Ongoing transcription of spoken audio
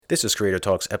This is Creator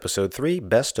Talks Episode 3,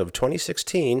 Best of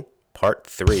 2016, Part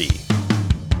 3.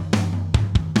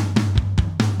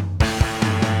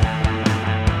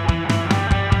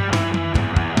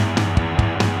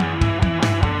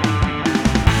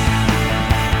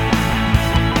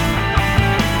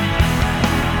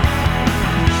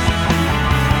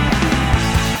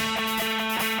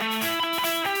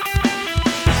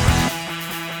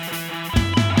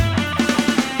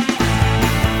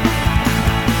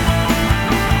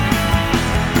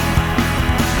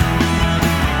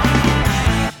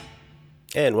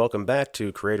 And welcome back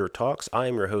to Creator Talks. I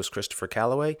am your host, Christopher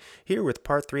Calloway, here with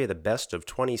Part 3 of the Best of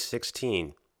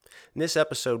 2016. In this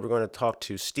episode, we're going to talk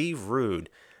to Steve Rude.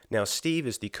 Now, Steve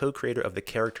is the co-creator of the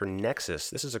character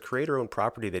Nexus. This is a creator-owned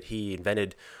property that he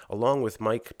invented along with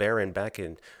Mike Baron back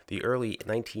in the early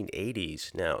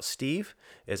 1980s. Now, Steve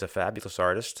is a fabulous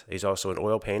artist. He's also an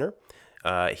oil painter.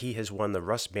 He has won the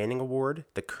Russ Manning Award,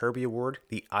 the Kirby Award,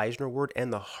 the Eisner Award,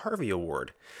 and the Harvey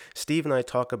Award. Steve and I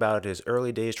talk about his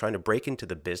early days trying to break into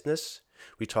the business.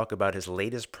 We talk about his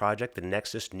latest project, the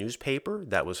Nexus newspaper,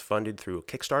 that was funded through a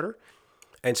Kickstarter.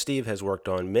 And Steve has worked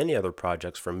on many other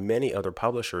projects for many other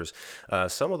publishers.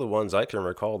 Some of the ones I can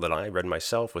recall that I read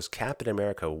myself was Captain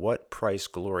America, What Price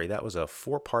Glory. That was a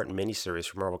 4-part miniseries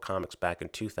from Marvel Comics back in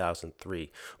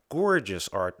 2003. Gorgeous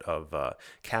art of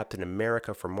Captain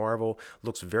America for Marvel.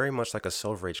 Looks very much like a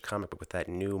Silver Age comic book with that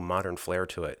new modern flair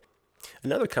to it.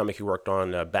 Another comic he worked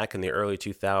on back in the early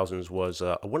 2000s was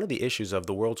one of the issues of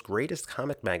the world's greatest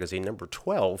comic magazine, number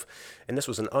 12, and this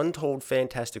was an Untold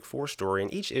Fantastic Four story,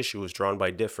 and each issue was drawn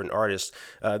by different artists.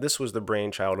 This was the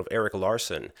brainchild of Eric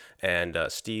Larson, and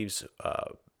Steve's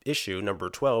issue,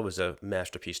 number 12, is a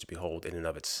masterpiece to behold in and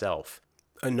of itself.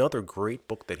 Another great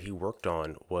book that he worked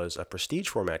on was a prestige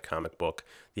format comic book,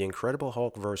 The Incredible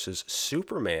Hulk vs.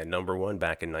 Superman, number 1,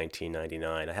 back in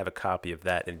 1999. I have a copy of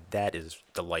that, and that is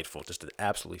delightful. Just an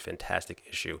absolutely fantastic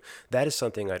issue. That is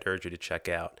something I'd urge you to check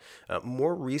out.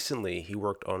 More recently, he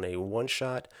worked on a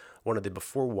one-shot, one of the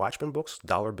Before Watchmen books,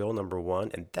 Dollar Bill number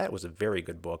 1, and that was a very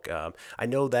good book. I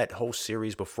know that whole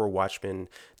series Before Watchmen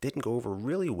didn't go over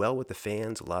really well with the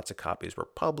fans. Lots of copies were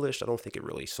published. I don't think it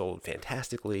really sold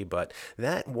fantastically, but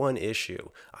that one issue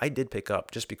I did pick up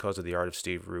just because of the art of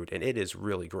Steve Rude, and it is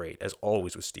really great, as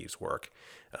always with Steve's work.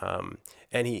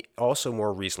 And he also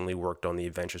more recently worked on The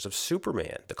Adventures of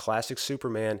Superman, the classic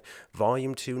Superman,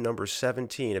 Volume 2, number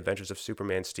 17, Adventures of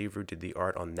Superman. Steve Rude did the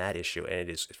art on that issue, and it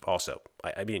is also,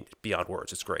 I mean, beyond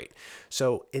words, it's great.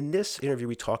 So in this interview,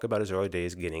 we talk about his early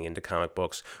days getting into comic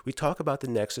books. We talk about the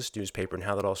Nexus newspaper and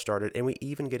how that all started, and we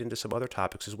even get into some other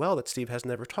topics as well that Steve has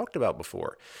never talked about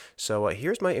before. So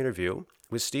here's my interview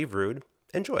with Steve Rude.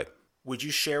 Enjoy. Would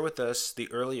you share with us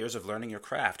the early years of learning your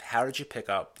craft? How did you pick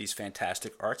up these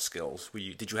fantastic art skills?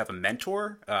 Did you have a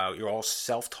mentor? You're all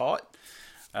self-taught?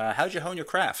 How did you hone your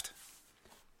craft?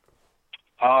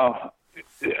 I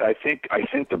think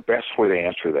the best way to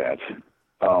answer that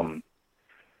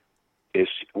is,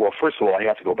 well, first of all, I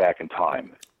have to go back in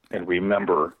time and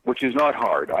remember, which is not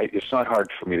hard. It's not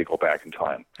hard for me to go back in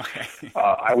time. Okay.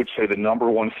 I would say the number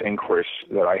one thing, Chris,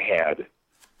 that I had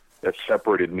that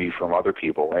separated me from other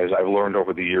people, as I've learned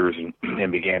over the years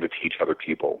and began to teach other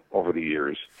people over the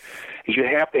years, is you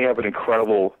have to have an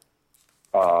incredible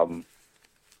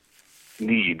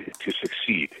need to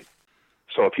succeed.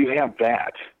 So if you have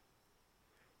that,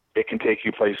 it can take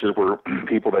you places where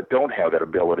people that don't have that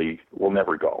ability will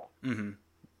never go. Mm-hmm.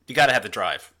 You got to have the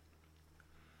drive.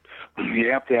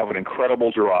 You have to have an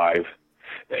incredible drive.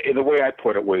 And the way I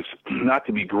put it was not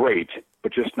to be great,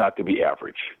 but just not to be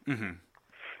average. Mm-hmm.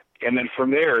 And then from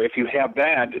there, if you have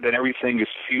that, then everything is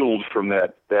fueled from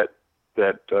that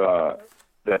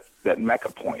mecca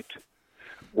point,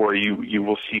 where you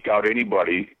will seek out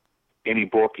anybody, any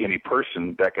book, any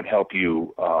person that can help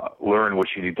you learn what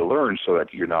you need to learn, so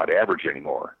that you're not average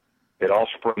anymore. It all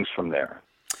springs from there.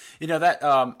 You know that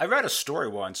I read a story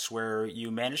once where you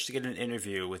managed to get an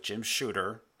interview with Jim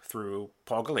Shooter through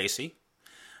Paul Gulacy.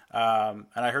 And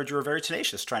I heard you were very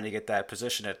tenacious trying to get that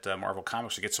position at Marvel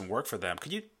Comics to get some work for them.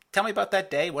 Could you tell me about that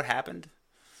day? What happened?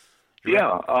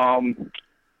 Yeah.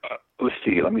 Let's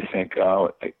see. Let me think.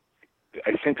 I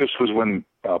think this was when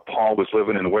Paul was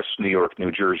living in West New York,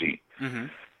 New Jersey. Mm-hmm.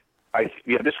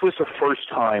 This was the first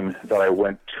time that I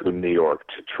went to New York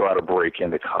to try to break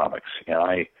into comics, and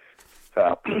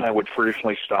I would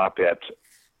traditionally stop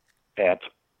at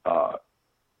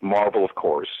Marvel, of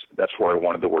course. That's where I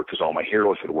wanted to work because all my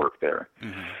heroes had worked there.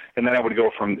 Mm-hmm. And then I would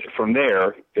go from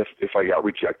there, if I got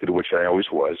rejected, which I always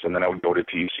was, and then I would go to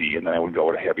DC, and then I would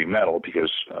go to heavy metal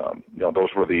because those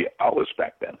were the outlets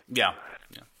back then. Yeah.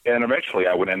 And eventually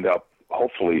I would end up,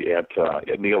 hopefully, at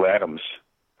Neil Adams'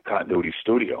 Continuity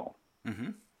Studio.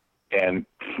 Mm-hmm. And,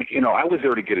 I was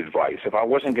there to get advice. If I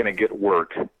wasn't going to get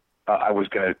work, I was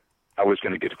going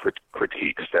to get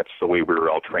critiques. That's the way we were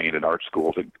all trained in art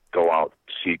school, to go out,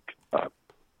 seek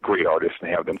great artists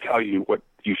and have them tell you what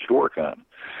you should work on.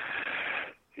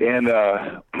 And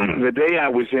the day I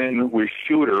was in with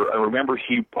Shooter, I remember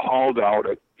he hauled out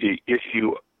an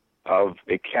issue of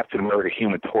a Captain America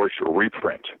Human Torch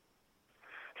reprint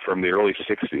from the early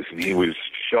 60s, and he was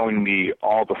showing me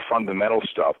all the fundamental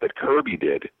stuff that Kirby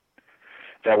did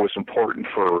that was important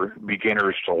for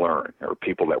beginners to learn, or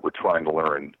people that were trying to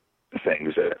learn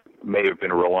things that may have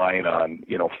been relying on,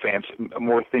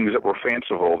 more things that were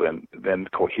fanciful than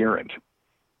coherent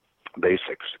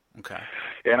basics. Okay.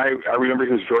 And I remember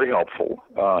he was very helpful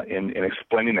in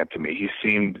explaining that to me. He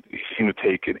seemed to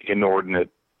take an inordinate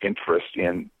interest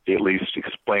in at least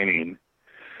explaining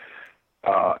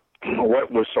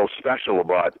what was so special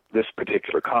about this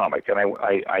particular comic. And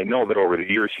I know that over the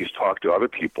years he's talked to other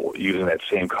people using that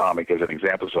same comic as an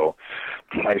example, so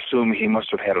I assume he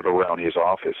must have had it around his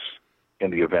office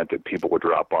in the event that people would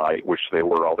drop by, which they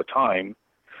were all the time,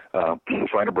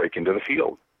 trying to break into the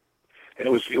field. And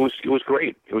it was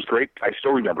great. It was great. I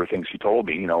still remember things he told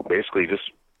me, basically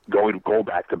just go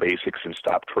back to basics and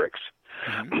stop tricks.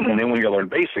 Mm-hmm. And then when you learn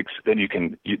basics, then you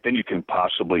can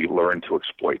possibly learn to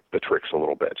exploit the tricks a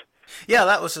little bit. Yeah,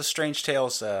 that was a Strange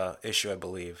Tales issue, I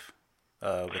believe.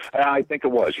 I think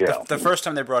it was, yeah. The first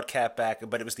time they brought Cap back,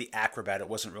 but it was the Acrobat. It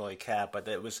wasn't really Cap, but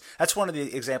that's one of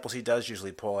the examples he does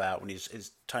usually pull out when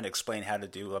he's trying to explain how to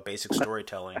do basic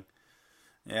storytelling.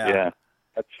 Yeah. Yeah,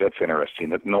 that's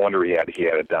interesting. No wonder he had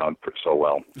it down so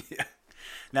well. Yeah.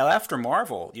 Now, after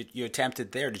Marvel, you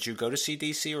attempted there. Did you go to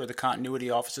CDC or the continuity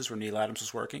offices where Neal Adams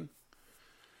was working?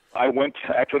 I went,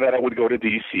 after that I would go to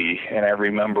DC, and I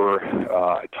remember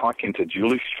talking to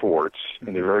Julie Schwartz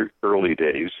in the very early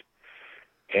days,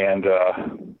 and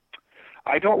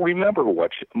I don't remember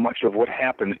much of what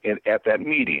happened at that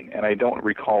meeting, and I don't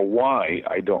recall why.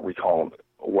 I don't recall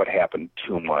what happened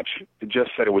too much. It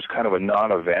just said it was kind of a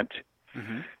non-event,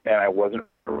 mm-hmm. and I wasn't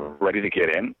ready to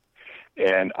get in.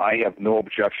 And I have no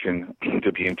objection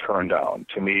to being turned down.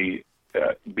 To me,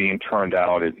 being turned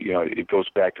down, it goes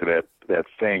back to that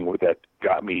thing that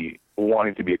got me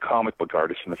wanting to be a comic book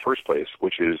artist in the first place,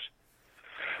 which is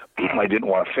I didn't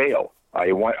want to fail.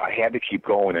 I had to keep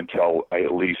going until I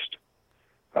at least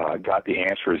got the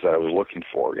answers that I was looking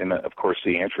for. And of course,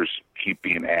 the answers keep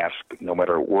being asked, no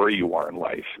matter where you are in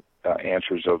life.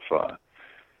 Answers of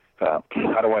how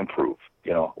do I improve?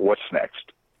 What's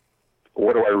next?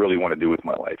 What do I really want to do with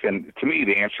my life? And to me,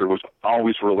 the answer was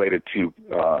always related to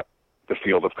the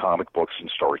field of comic books and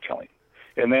storytelling.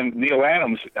 And then Neal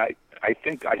Adams, I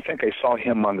think I saw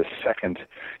him on the second.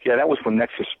 Yeah, that was when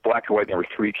Nexus Black and White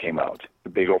 #3 came out, the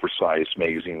big oversized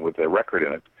magazine with the record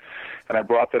in it. And I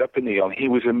brought that up to Neal, and he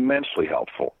was immensely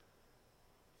helpful.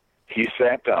 He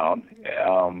sat down,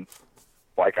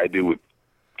 like I do with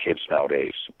kids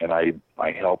nowadays, and I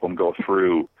help them go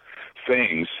through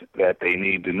things that they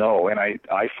need to know. And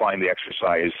I find the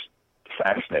exercise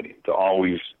fascinating, to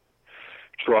always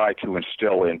try to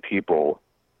instill in people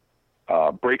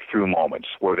breakthrough moments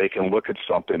where they can look at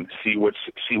something, see what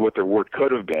their work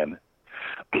could have been,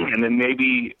 and then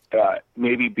maybe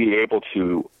be able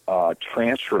to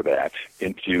transfer that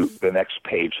into the next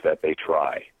page that they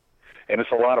try. And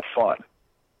it's a lot of fun.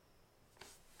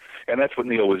 And that's what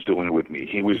Neal was doing with me.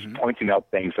 He was mm-hmm. pointing out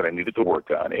things that I needed to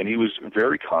work on, and he was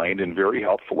very kind and very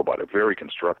helpful about it, very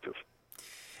constructive.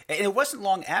 And it wasn't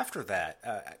long after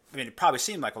that. It probably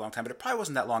seemed like a long time, but it probably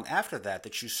wasn't that long after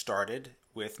that you started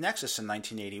with Nexus in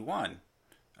 1981.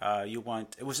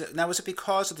 Was it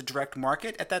because of the direct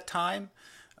market at that time?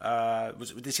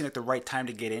 Did it seem like the right time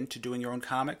to get into doing your own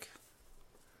comic?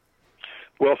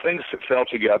 Well, things fell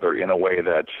together in a way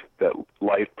that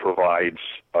life provides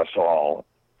us all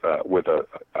with a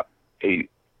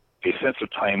sense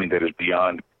of timing that is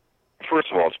beyond.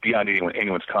 First of all, it's beyond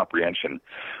anyone's comprehension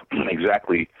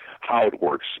exactly how it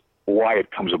works, why it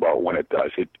comes about when it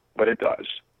does. But it does,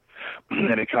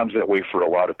 and it comes that way for a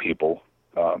lot of people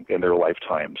in their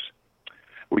lifetimes.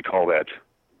 We call that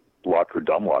luck or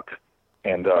dumb luck.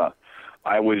 And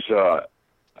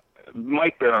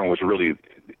Mike Baron was really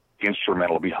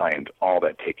instrumental behind all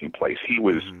that taking place. He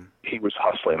was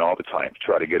hustling all the time to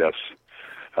try to get us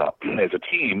as a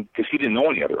team, because he didn't know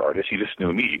any other artists. He just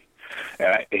knew me.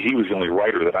 And he was the only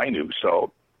writer that I knew.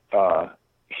 So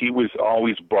he was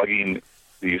always bugging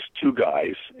these two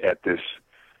guys at this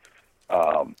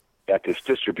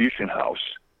distribution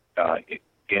house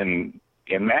in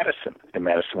Madison,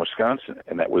 Wisconsin.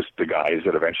 And that was the guys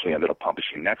that eventually ended up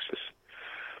publishing Nexus.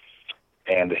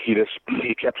 And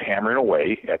he kept hammering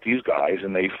away at these guys,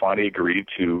 and they finally agreed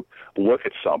to look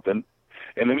at something.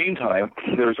 In the meantime,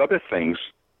 there's other things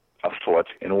afoot,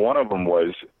 and one of them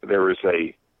was there was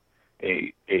a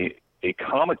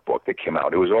comic book that came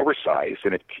out. It was oversized,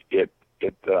 and it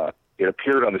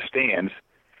appeared on the stands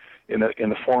in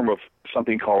the form of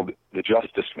something called the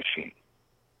Justice Machine.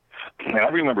 And I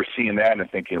remember seeing that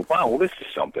and thinking, wow, well, this is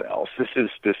something else. This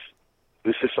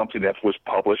is something that was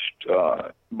published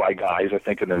by guys, I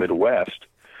think, in the Midwest.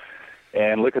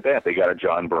 And look at that. They got a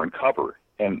John Byrne cover.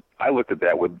 And I looked at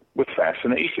that with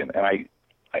fascination. And I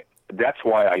that's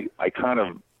why I kind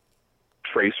of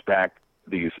trace back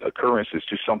these occurrences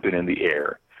to something in the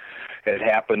air. And it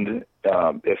happened,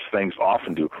 as things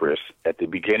often do, Chris, at the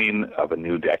beginning of a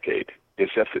new decade. Is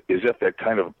if that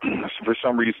kind of, for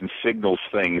some reason, signals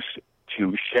things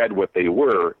to shed what they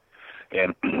were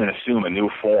and assume a new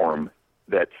form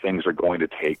that things are going to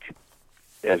take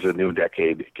as a new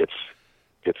decade gets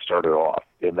started off.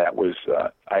 And that was,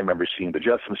 I remember seeing the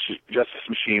Justice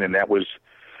Machine, and that was,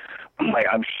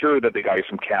 I'm sure that the guys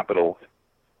from Capital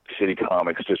City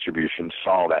Comics Distribution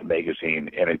saw that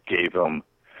magazine, and it gave them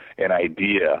an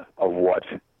idea of what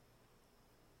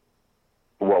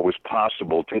was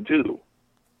possible to do.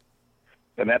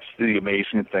 And that's the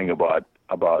amazing thing about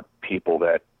people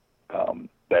that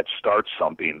start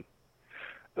something.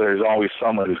 There's always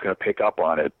someone who's going to pick up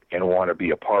on it and want to be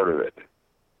a part of it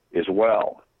as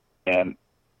well. And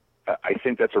I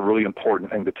think that's a really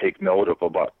important thing to take note of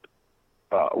about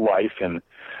life, and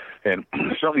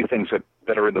certainly things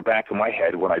that are in the back of my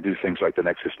head when I do things like the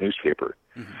Nexus newspaper.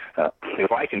 Mm-hmm.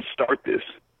 If I can start this,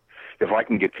 if I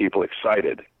can get people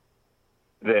excited,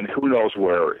 then who knows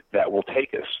where that will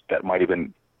take us. That might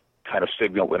even kind of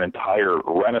signal an entire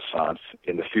renaissance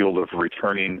in the field of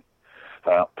returning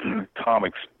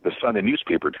comics, the Sunday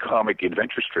newspaper, to comic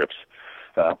adventure strips,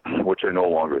 which are no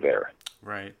longer there.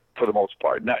 Right. For the most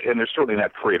part. And they're certainly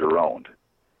not creator-owned.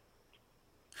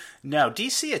 No,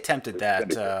 DC attempted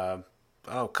that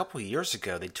a couple of years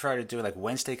ago. They tried to do like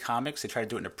Wednesday Comics. They tried to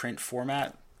do it in a print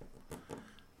format.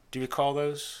 Do you recall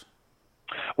those?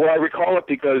 Well, I recall it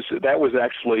because that was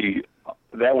actually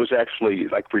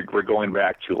like we're going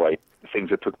back to like things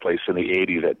that took place in the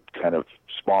 80s that kind of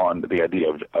spawned the idea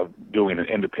of doing an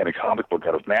independent comic book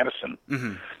out of Madison,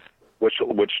 mm-hmm.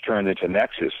 which turned into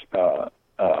Nexus.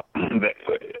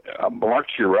 Mark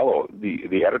Chiarello,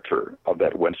 the editor of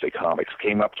that Wednesday Comics,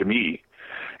 came up to me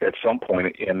at some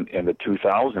point in the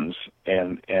 2000s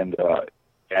and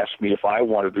asked me if I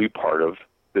wanted to be part of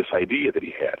this idea that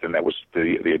he had, and that was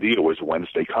the idea was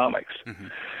Wednesday Comics. Mm-hmm.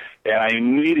 And I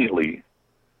immediately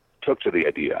took to the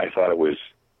idea. I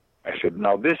said,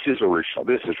 now this is original.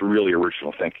 This is really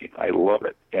original thinking. I love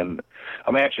it. And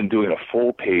imagine doing a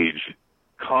full-page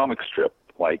comic strip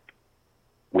like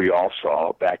we all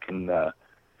saw back in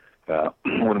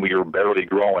when we were barely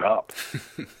growing up.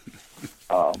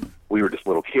 We were just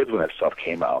little kids when that stuff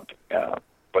came out.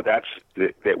 But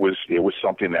it was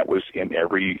something that was in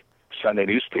every Sunday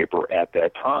newspaper at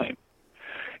that time,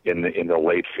 in the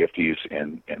late 50s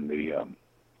and the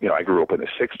I grew up in the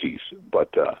 60s,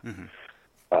 but mm-hmm.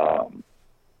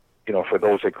 For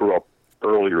those that grew up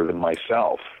earlier than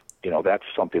myself, that's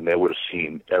something they would have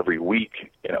seen every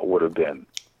week, and it would have been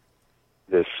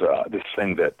this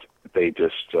thing that they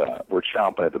just were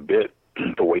chomping at the bit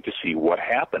to wait to see what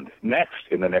happened next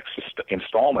in the next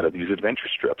installment of these adventure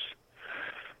strips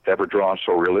that were drawn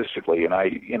so realistically. And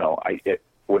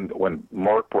when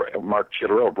Mark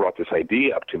Chiarello brought this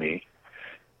idea up to me,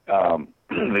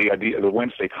 the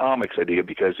Wednesday Comics idea,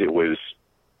 because it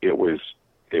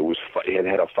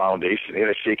had a foundation, it had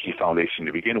a shaky foundation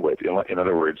to begin with. In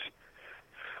other words,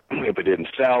 if it didn't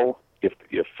sell, if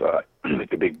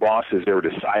the big bosses ever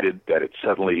decided that it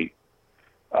suddenly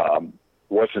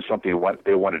wasn't something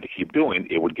they wanted to keep doing,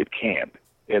 it would get canned.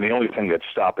 And the only thing that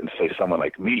stopped and say someone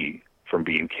like me from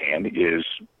being canned is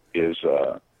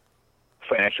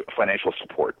financial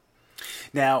support.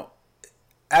 Now,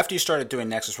 after you started doing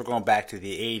Nexus, we're going back to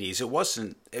the 80s. It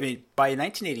wasn't, by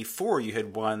 1984, you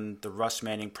had won the Russ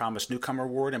Manning Promise Newcomer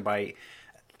Award, and by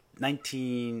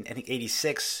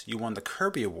 1986, you won the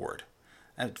Kirby Award.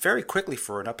 And very quickly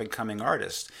for an up-and-coming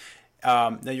artist.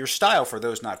 Now, your style, for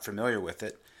those not familiar with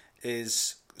it,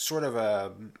 is sort of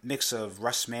a mix of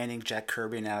Russ Manning, Jack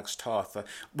Kirby, and Alex Toth.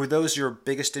 Were those your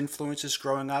biggest influences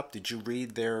growing up? Did you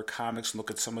read their comics and look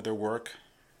at some of their work?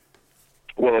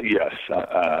 Well, yes.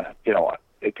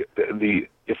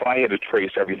 If I had to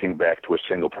trace everything back to a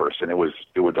single person, it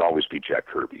would always be Jack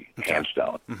Kirby, okay. Hands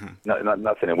down. Mm-hmm.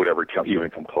 Nothing that would ever even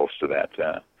come close to that.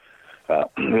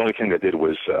 The only thing that did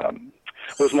was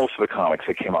was most of the comics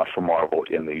that came out from Marvel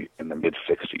in the mid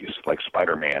 '60s, like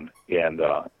Spider-Man and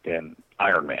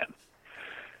Iron Man.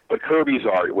 But Kirby's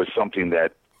art was something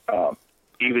that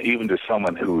even to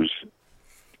someone who's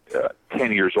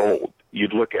 10 years old,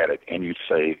 you'd look at it and you'd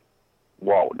say,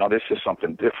 "Whoa! Now this is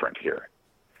something different here.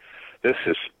 This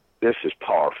is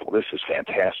powerful. This is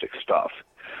fantastic stuff."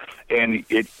 And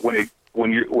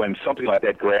when something like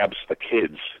that grabs a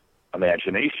kid's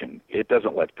imagination, it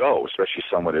doesn't let go, especially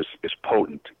someone as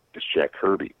potent as Jack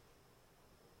Kirby.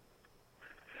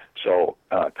 So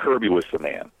Kirby was the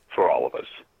man for all of us.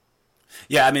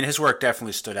 Yeah, I mean, his work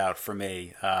definitely stood out for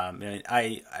me.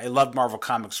 I loved Marvel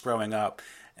Comics growing up,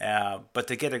 but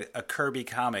to get a Kirby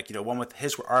comic, one with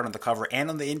his art on the cover and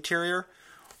on the interior,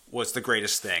 was the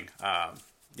greatest thing. And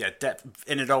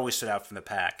it always stood out from the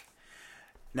pack.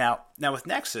 Now with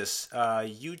Nexus,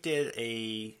 you did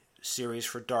a series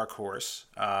for Dark Horse,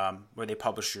 where they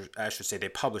published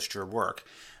your work,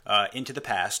 Into the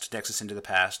Past, Nexus Into the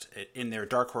Past, in their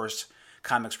Dark Horse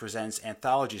Comics Presents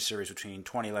anthology series between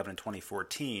 2011 and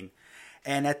 2014.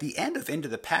 And at the end of Into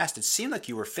the Past, it seemed like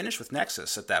you were finished with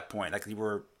Nexus at that point. Like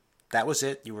that was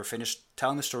it. You were finished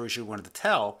telling the stories you wanted to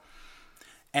tell.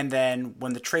 And then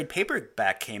when the trade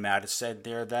paperback came out, it said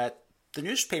there that the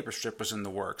newspaper strip was in the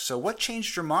works. So what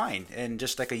changed your mind in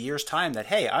just like a year's time that,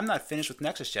 hey, I'm not finished with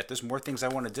Nexus yet. There's more things I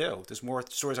want to do. There's more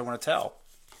stories I want to tell.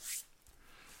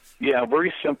 Yeah,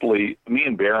 very simply, me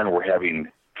and Baron were having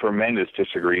tremendous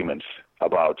disagreements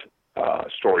about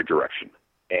story direction.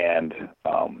 And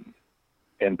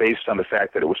based on the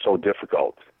fact that it was so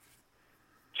difficult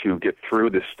to get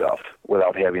through this stuff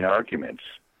without having arguments,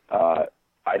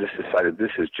 I just decided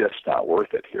this is just not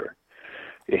worth it here.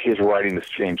 His writing has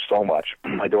changed so much.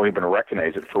 I don't even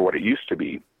recognize it for what it used to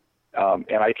be.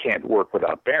 And I can't work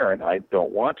without Baron. I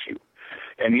don't want to.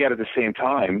 And yet at the same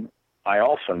time, I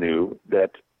also knew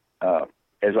that,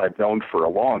 as I've known for a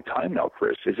long time now,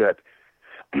 Chris, is that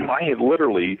I had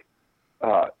literally,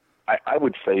 I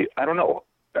would say, I don't know,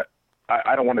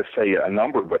 I don't want to say a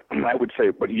number, but I would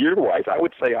say, but year-wise, I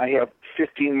would say I have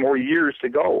 15 more years to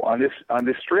go on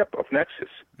this strip of Nexus,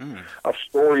 of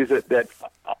stories that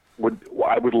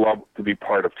I would love to be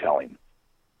part of telling.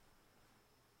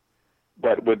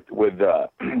 But with the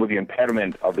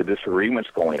impediment of the disagreements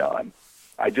going on,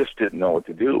 I just didn't know what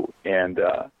to do. And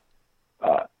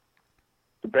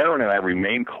Baron and I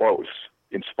remain close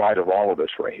in spite of all of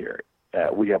this right here.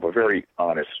 We have a very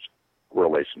honest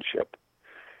relationship.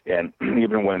 And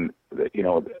even when the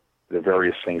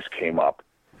various things came up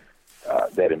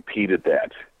that impeded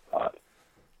that,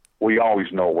 we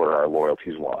always know where our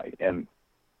loyalties lie. And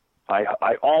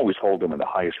I always hold him in the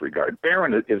highest regard.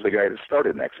 Baron is the guy that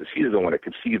started Nexus. He's the one that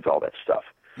conceived all that stuff.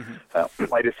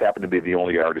 Mm-hmm. I just happened to be the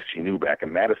only artist he knew back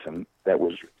in Madison that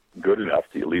was good enough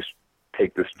to at least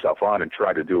take this stuff on and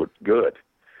try to do it good,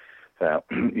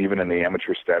 even in the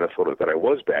amateur status that I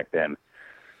was back then.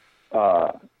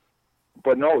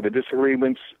 But no, the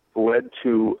disagreements led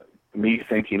to me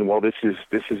thinking, well, this is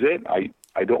it.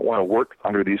 I don't want to work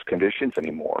under these conditions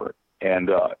anymore. And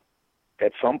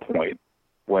at some point,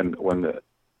 when the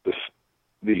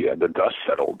dust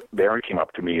settled, Baron came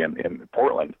up to me in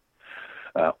Portland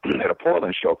at a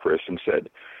Portland show, Chris, and said,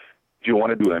 "Do you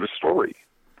want to do another story?"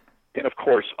 And of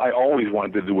course, I always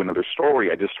wanted to do another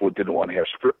story. I just didn't want to have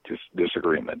script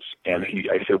disagreements. And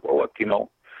I said, "Well, look,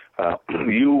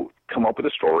 you come up with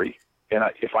a story, and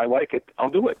if I like it, I'll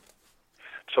do it."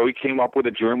 So he came up with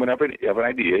a germ of an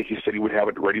idea. He said he would have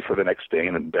it ready for the next day,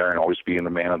 and then Baron, always being the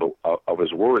man of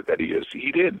his word that he is,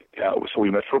 he did. So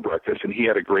we met for breakfast, and he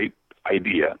had a great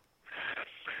idea.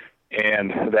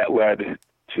 And that led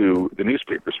to the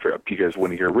newspaper strip, because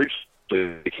when he originally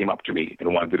came up to me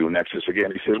and wanted to do Nexus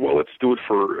again, he says, "Well, let's do it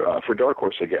for Dark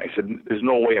Horse again." I said, "There's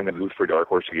no way I'm going to do it for Dark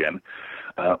Horse again.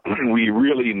 We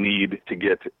really need to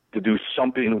do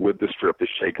something with the strip to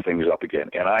shake things up again."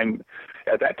 And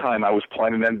at that time, I was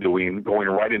planning on going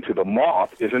right into The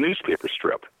Moth as a newspaper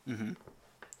strip. Mm-hmm.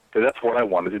 So that's what I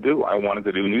wanted to do. I wanted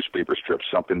to do newspaper strips,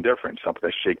 something different, something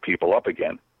to shake people up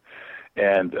again.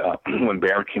 And when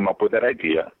Baron came up with that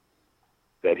idea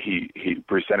that he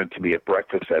presented to me at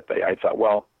breakfast that day, I thought,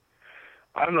 well,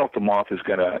 I don't know if The Moth is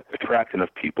going to attract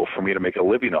enough people for me to make a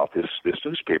living off this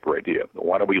newspaper idea.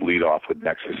 Why don't we lead off with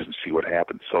Nexus and see what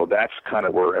happens? So that's kind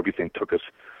of where everything took us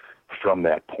from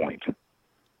that point.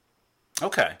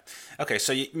 Okay.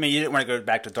 So you didn't want to go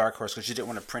back to Dark Horse because you didn't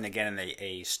want to print again in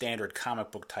a standard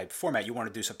comic book type format. You want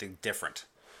to do something different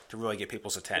to really get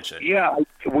people's attention. Yeah,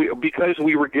 because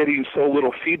we were getting so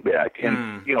little feedback,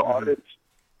 and artists,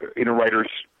 writers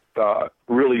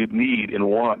really need and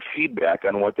want feedback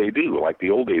on what they do, like the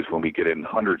old days when we get in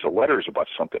hundreds of letters about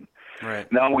something.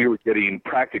 Right. Now we were getting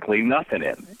practically nothing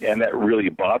in, and that really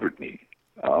bothered me.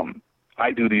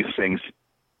 I do these things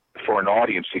for an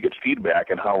audience to get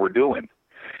feedback on how we're doing,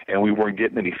 and we weren't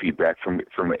getting any feedback from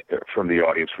the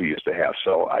audience we used to have.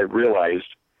 So I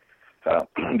realized,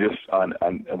 just on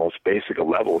the most basic of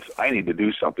levels, I need to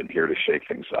do something here to shake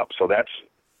things up. So that's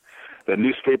the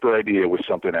newspaper idea was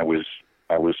something I was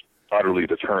utterly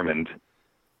determined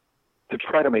to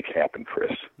try to make happen,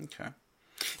 Chris. Okay.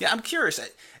 Yeah, I'm curious.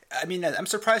 I mean, I'm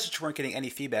surprised that you weren't getting any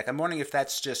feedback. I'm wondering if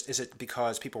that's just, is it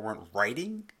because people weren't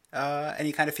writing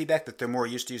any kind of feedback, that they're more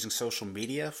used to using social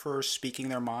media for speaking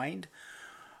their mind?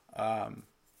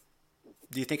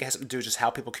 Do you think it has something to do with just how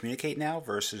people communicate now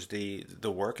versus the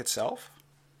work itself?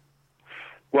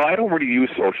 Well, I don't really use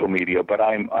social media, but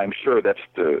I'm sure that's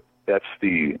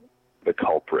the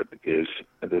culprit, is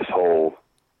this whole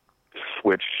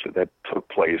switch that took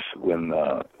place when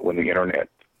the internet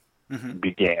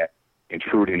began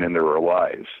intruding into our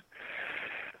lives.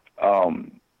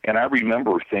 And I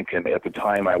remember thinking at the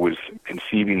time I was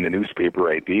conceiving the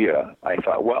newspaper idea, I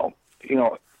thought, well,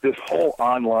 this whole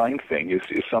online thing is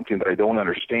something that I don't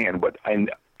understand, but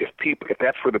if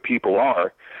that's where the people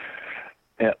are,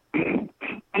 and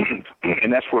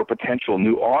that's where a potential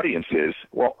new audience is,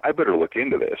 well, I better look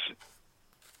into this,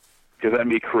 because that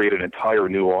may create an entire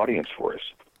new audience for us.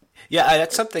 Yeah,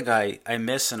 that's something I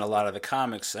miss in a lot of the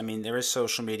comics. I mean, there is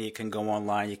social media, you can go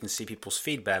online, you can see people's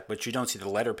feedback, but you don't see the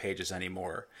letter pages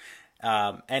anymore.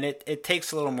 And it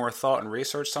takes a little more thought and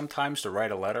research sometimes to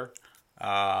write a letter.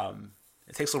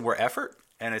 It takes a little more effort,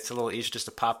 and it's a little easier just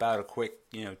to pop out a quick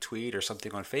tweet or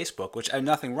something on Facebook, which I have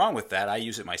nothing wrong with that. I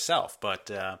use it myself, but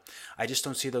I just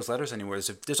don't see those letters anymore.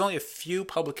 There's only a few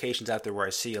publications out there where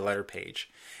I see a letter page,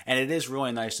 and it is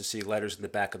really nice to see letters in the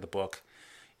back of the book,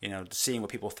 seeing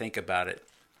what people think about it.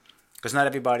 Because not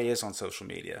everybody is on social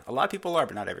media. A lot of people are,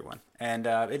 but not everyone. And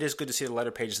it is good to see the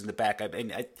letter pages in the back.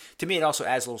 To me, it also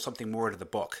adds a little something more to the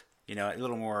book. A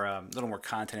little more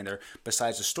content in there.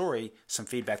 Besides the story, some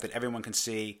feedback that everyone can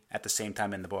see at the same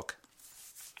time in the book.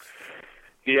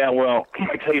 Yeah, well,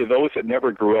 I tell you, those that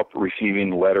never grew up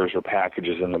receiving letters or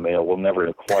packages in the mail will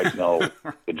never quite know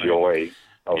the joy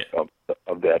of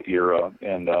that era.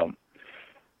 And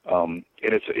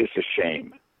it's a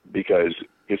shame, because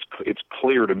it's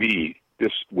clear to me,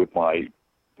 this with my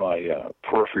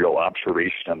peripheral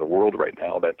observation on the world right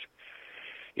now, that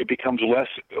it becomes less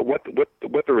what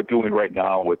they're doing right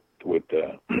now with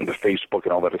the Facebook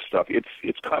and all that stuff.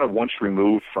 It's kind of once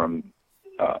removed from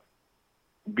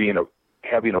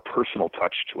having a personal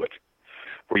touch to it,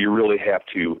 where you really have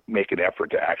to make an effort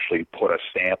to actually put a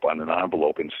stamp on an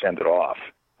envelope and send it off.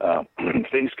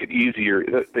 Things get easier.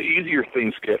 The easier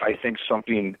things get, I think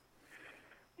something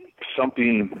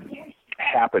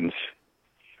happens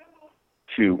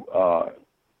to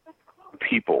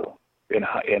people, and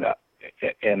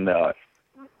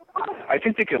I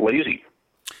think they get lazy.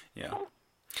 Yeah.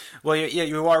 Well,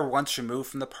 you are once removed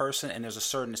from the person, and there's a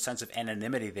certain sense of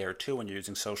anonymity there too when you're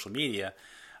using social media.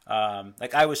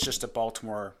 Like I was just at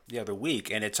Baltimore the other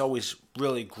week, and it's always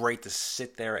really great to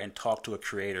sit there and talk to a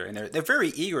creator, and they're very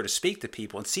eager to speak to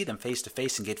people and see them face to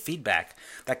face and get feedback.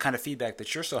 That kind of feedback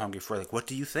that you're so hungry for. Like, what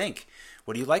do you think?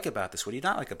 What do you like about this? What do you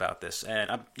not like about this?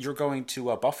 And you're going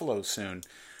to Buffalo soon.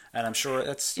 And I'm sure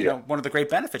that's one of the great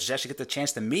benefits, is actually get the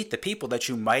chance to meet the people that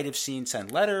you might have seen send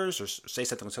letters or say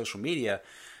something on social media.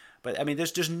 But I mean,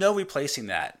 there's no replacing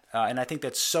that, and I think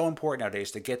that's so important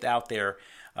nowadays to get out there.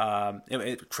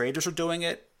 Creators are doing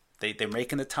it; they're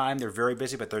making the time. They're very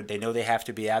busy, but they know they have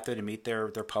to be out there to meet their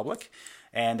public.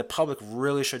 And the public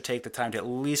really should take the time to at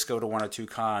least go to one or two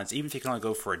cons, even if you can only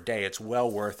go for a day. It's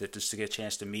well worth it just to get a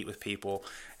chance to meet with people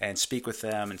and speak with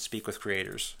them and speak with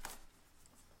creators.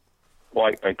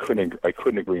 Well, I couldn't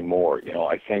agree more.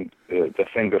 I think the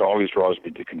thing that always draws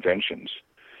me to conventions,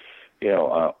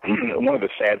 one of the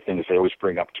sad things they always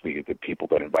bring up to me, the people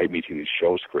that invite me to these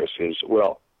shows, Chris, is,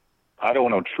 well, I don't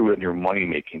want to intrude on your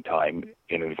money-making time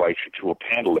and invite you to a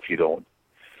panel if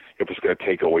it's going to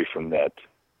take away from that,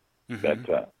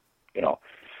 and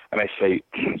I say,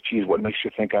 geez, what makes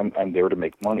you think I'm there to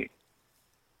make money?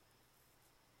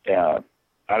 I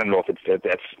don't know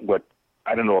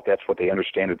if that's what they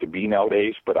understand it to be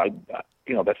nowadays, but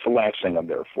that's the last thing I'm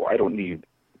there for. I don't need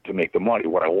to make the money.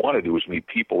 What I want to do is meet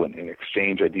people and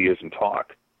exchange ideas and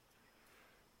talk.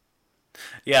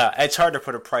 Yeah, it's hard to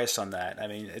put a price on that. I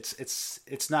mean,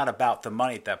 it's not about the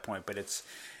money at that point, but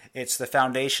it's the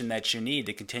foundation that you need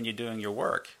to continue doing your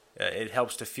work. It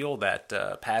helps to feel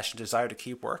that passion, desire to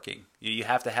keep working. You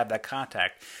have to have that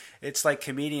contact. It's like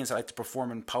comedians that like to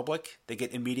perform in public. They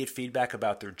get immediate feedback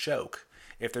about their joke.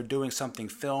 If they're doing something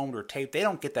filmed or taped, they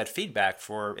don't get that feedback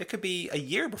for, it could be a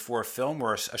year before a film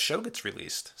or a show gets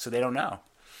released, so they don't know.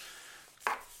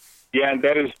 Yeah, and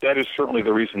that is certainly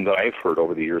the reason that I've heard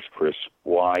over the years, Chris,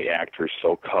 why actors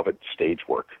so covet stage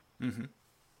work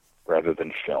rather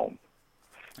than film.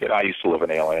 And I used to live in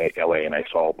LA, and I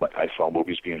saw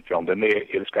movies being filmed, and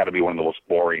it's got to be one of the most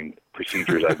boring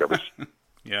procedures I've ever seen.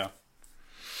 Yeah.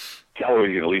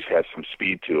 Television at least has some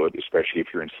speed to it, especially if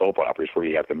you're in soap operas where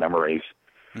you have to memorize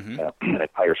an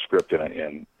entire script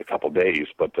in a couple of days.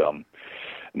 But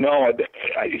no,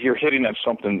 you're hitting on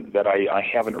something that I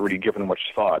haven't really given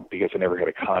much thought because I never had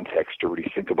a context to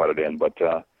really think about it in. But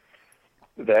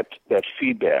that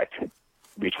feedback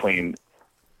between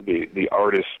the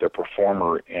artist, the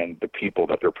performer, and the people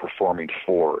that they're performing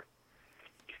for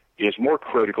is more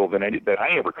critical than I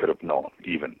ever could have known,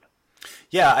 even.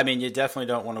 Yeah, I mean, you definitely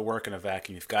don't want to work in a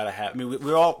vacuum. You've got to have. I mean,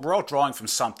 we're all drawing from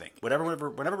something. Whenever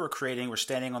we're creating, we're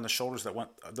standing on the shoulders that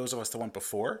those of us that went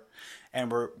before,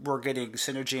 and we're getting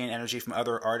synergy and energy from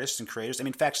other artists and creators. I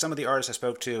mean, in fact, some of the artists I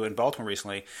spoke to in Baltimore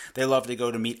recently, they love to go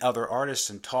to meet other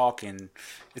artists and talk, and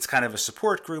it's kind of a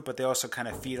support group, but they also kind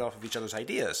of feed off of each other's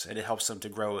ideas, and it helps them to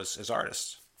grow as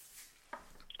artists.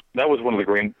 That was one of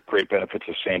the great benefits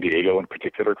of San Diego in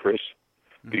particular, Chris.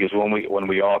 Because when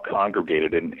we all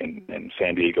congregated in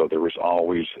San Diego, there was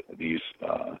always these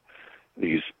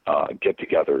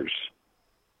get-togethers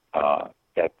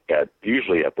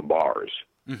usually at the bars,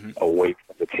 away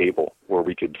from the table, where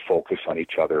we could focus on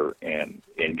each other and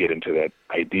get into that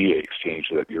idea exchange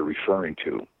that you're referring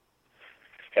to,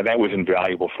 and that was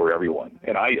invaluable for everyone.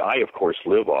 And I of course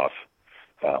live off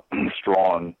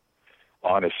strong,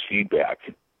 honest feedback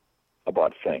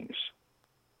about things,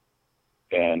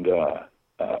 and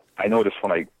I notice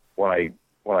when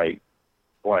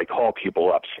I call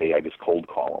people up, say I just cold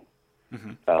call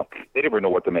them, they never know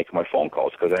what to make of my phone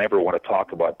calls because I never want to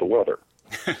talk about the weather.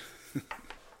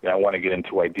 I want to get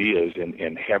into ideas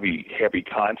and heavy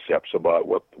concepts about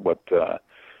what I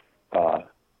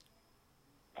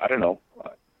don't know,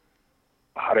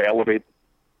 how to elevate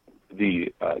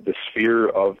the sphere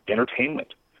of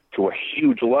entertainment to a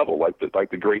huge level, like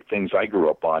the great things I grew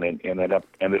up on and ended up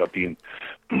being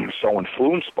so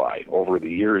influenced by over the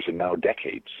years and now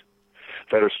decades,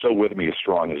 that are still with me as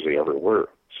strong as they ever were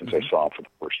since I saw them for the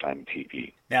first time on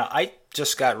TV. Now, I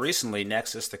just got recently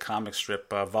Nexus, the comic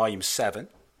strip, Volume 7.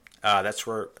 That's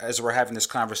where, as we're having this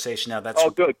conversation now, that's... Oh,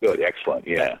 good, excellent,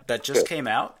 yeah. That just came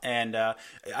out, and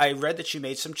I read that you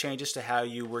made some changes to how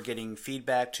you were getting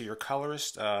feedback to your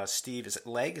colorist, Steve, is it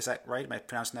Legg? Is that right? Am I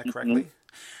pronouncing that correctly?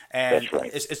 And that's right.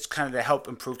 It's kind of to help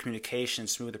improve communication,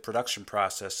 smooth the production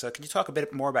process. So can you talk a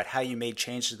bit more about how you made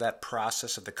changes to that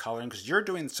process of the coloring? Because you're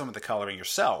doing some of the coloring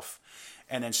yourself,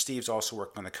 and then Steve's also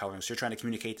working on the coloring. So you're trying to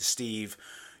communicate to Steve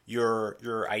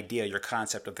your idea, your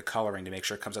concept of the coloring to make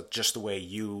sure it comes out just the way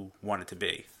you want it to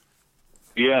be.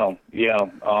 Yeah.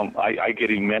 I get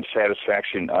immense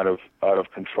satisfaction out of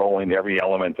controlling every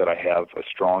element that I have a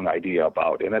strong idea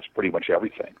about, and that's pretty much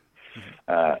everything.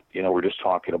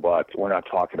 We're not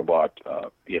talking about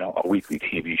a weekly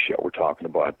TV show. We're talking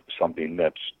about something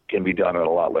that can be done in a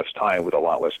lot less time with a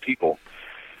lot less people.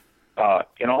 But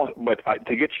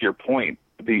to get to your point,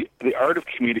 the art of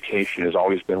communication has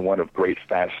always been one of great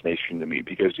fascination to me,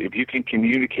 because if you can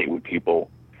communicate with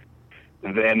people,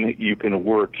 then you can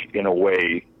work in a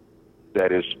way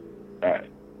that is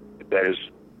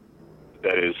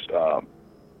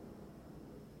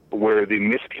where the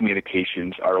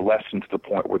miscommunications are lessened to the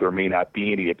point where there may not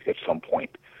be any at some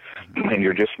point, and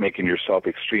you're just making yourself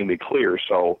extremely clear.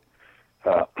 So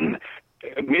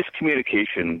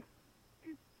miscommunication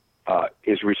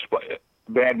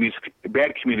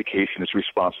bad communication is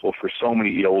responsible for so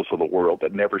many ills of the world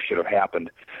that never should have happened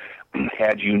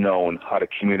had you known how to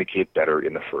communicate better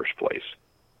in the first place.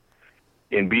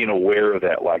 In being aware of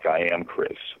that, like I am,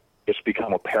 Chris, it's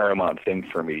become a paramount thing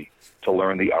for me to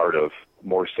learn the art of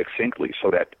more succinctly,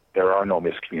 so that there are no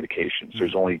miscommunications.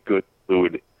 There's only good,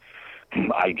 fluid,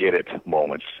 I get it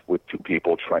moments with two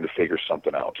people trying to figure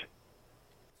something out.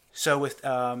 So with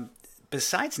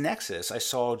besides Nexus, I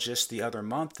saw just the other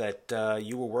month that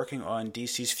you were working on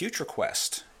DC's Future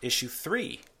Quest, issue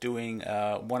 3, doing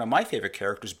one of my favorite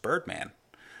characters, Birdman.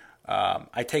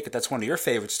 I take it that's one of your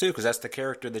favorites too, because that's the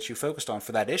character that you focused on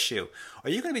for that issue.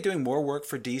 Are you going to be doing more work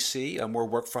for DC, more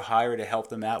work for hire to help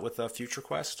them out with Future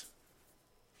Quest?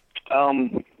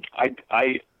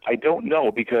 I don't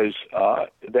know, because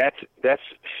that's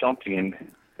something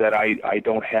that I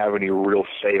don't have any real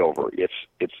say over.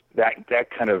 It's that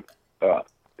kind of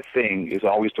thing is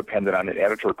always dependent on an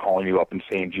editor calling you up and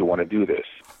saying, "Do you want to do this?"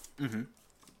 Mm-hmm.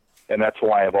 And that's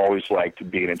why I've always liked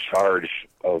being in charge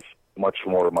of much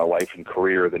more of my life and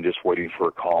career than just waiting for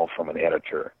a call from an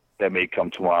editor. That may come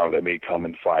tomorrow, that may come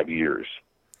in 5 years.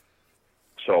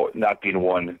 So not being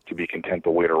one to be content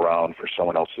to wait around for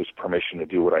someone else's permission to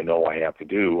do what I know I have to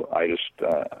do,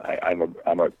 I'm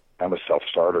a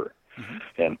self-starter. Mm-hmm.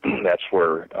 And that's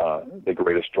where the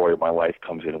greatest joy of my life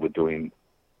comes in with doing,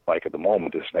 like at the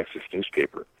moment, this Nexus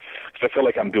newspaper. Because I feel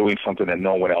like I'm doing something that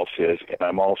no one else is, and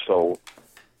I'm also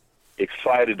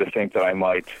excited to think that I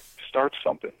might start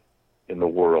something in the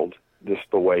world just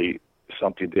the way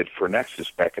something did for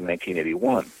Nexus back in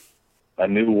 1981. A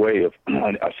new way of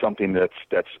something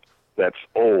that's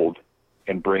old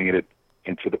and bringing it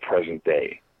into the present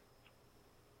day.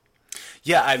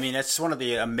 Yeah, I mean, that's one of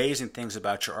the amazing things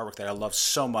about your artwork that I love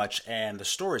so much, and the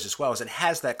stories as well, is it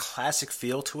has that classic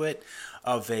feel to it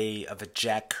of a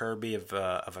Jack Kirby, of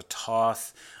a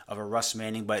Toth, of a Russ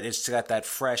Manning, but it's got that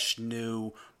fresh,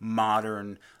 new,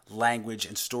 modern language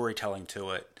and storytelling to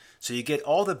it. So you get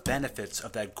all the benefits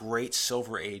of that great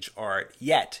Silver Age art,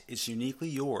 yet it's uniquely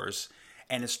yours,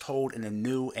 and it's told in a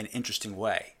new and interesting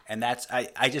way. And that's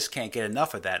I just can't get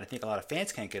enough of that. I think a lot of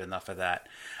fans can't get enough of that.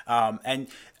 And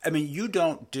I mean, you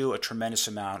don't do a tremendous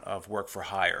amount of work for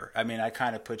hire. I mean, I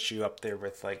kind of put you up there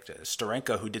with like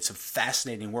Steranko, who did some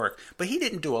fascinating work, but he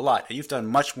didn't do a lot. You've done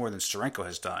much more than Steranko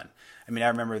has done. I mean, I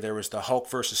remember there was the Hulk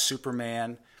versus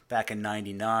Superman back in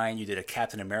 '99. You did a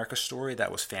Captain America story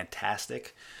that was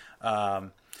fantastic. So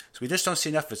we just don't see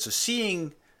enough of it. So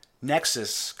seeing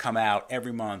Nexus come out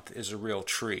every month is a real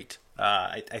treat.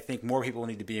 I think more people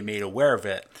need to be made aware of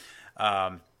it.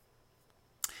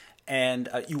 And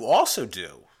you also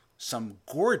do some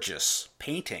gorgeous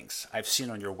paintings I've seen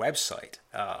on your website.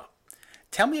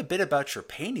 Tell me a bit about your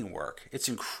painting work. It's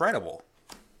incredible.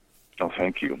 Oh,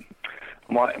 thank you.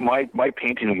 My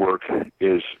painting work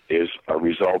is a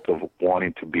result of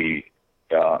wanting to be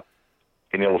an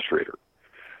illustrator.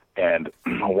 And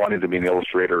I wanted to be an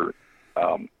illustrator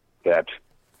that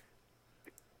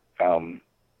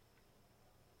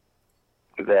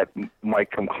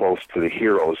might come close to the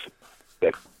heroes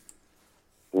that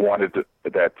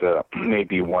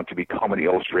maybe want to become an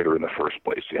illustrator in the first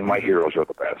place. And my heroes are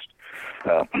the best.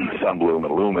 Sunbloom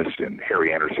and Loomis and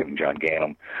Harry Anderson and John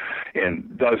Ganem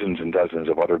and dozens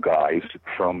of other guys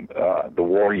from the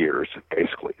war years,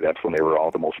 basically. That's when they were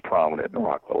all the most prominent in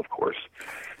Rockwell, of course.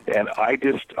 And I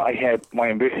had, my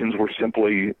ambitions were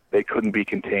simply, they couldn't be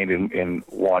contained in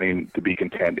wanting to be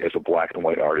content as a black and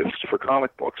white artist for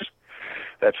comic books.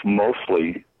 That's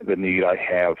mostly the need I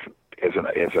have as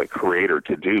a creator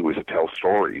to do, is to tell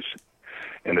stories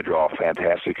and to draw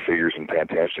fantastic figures and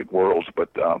fantastic worlds.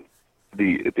 But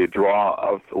the draw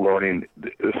of learning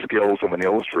the skills of an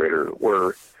illustrator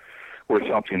were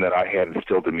something that I had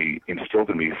instilled in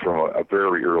me from a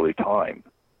very early time.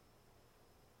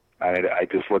 And I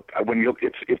just look when you look.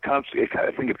 I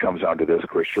think it comes down to this,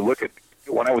 Chris. You look at,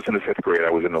 when I was in the 5th grade,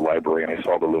 I was in the library and I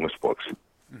saw the Loomis books,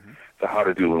 the How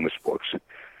to Do Loomis books.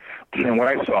 And when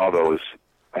I saw those,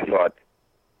 I thought,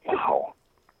 wow.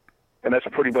 And that's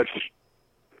pretty much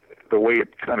the way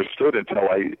it kind of stood until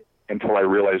I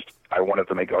realized I wanted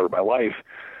to make art of my life,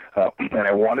 and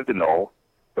I wanted to know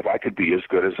if I could be as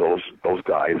good as those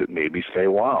guys that made me say,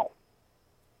 wow.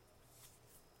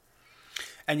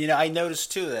 And, you know, I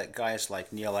noticed, too, that guys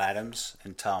like Neil Adams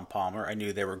and Tom Palmer, I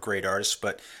knew they were great artists,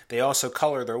 but they also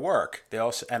color their work.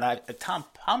 Tom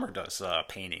Palmer does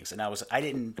paintings, and I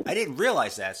didn't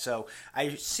realize that. So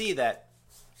I see that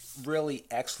really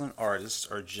excellent artists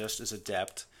are just as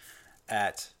adept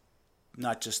at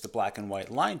not just the black and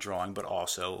white line drawing, but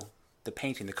also the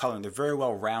painting, the coloring. They're very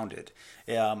well rounded.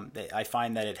 I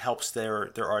find that it helps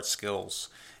their art skills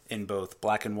in both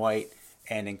black and white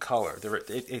and in color.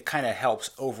 It kind of helps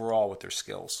overall with their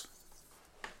skills.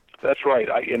 That's right.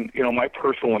 My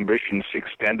personal ambitions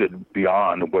extended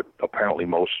beyond what apparently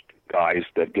most guys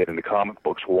that get into comic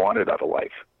books wanted out of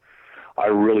life. I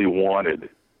really wanted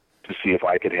to see if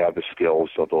I could have the skills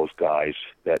of those guys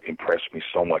that impressed me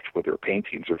so much with their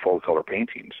paintings, their full-color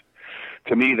paintings.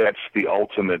 To me, that's the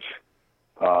ultimate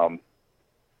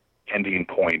ending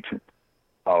point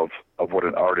of what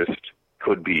an artist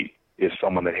could be, is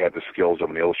someone that had the skills of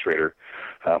an illustrator,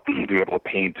 to be able to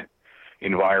paint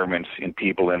environments and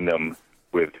people in them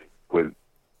with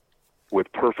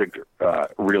perfect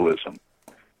realism.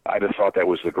 I just thought that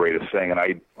was the greatest thing, and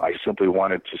I simply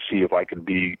wanted to see if I could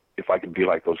be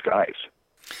like those guys.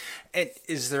 And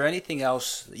is there anything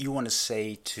else that you want to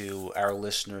say to our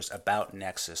listeners about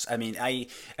Nexus? I mean,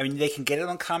 they can get it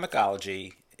on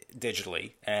Comixology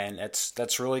digitally, and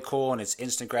that's really cool, and it's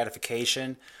instant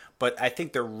gratification. But I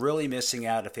think they're really missing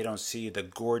out if they don't see the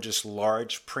gorgeous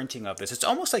large printing of this. It's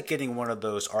almost like getting one of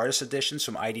those artist editions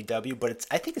from IDW, but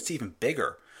I think it's even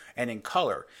bigger and in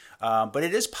color. But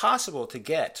it is possible to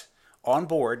get on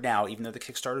board now, even though the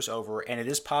Kickstarter's over, and it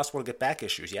is possible to get back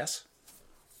issues. Yes.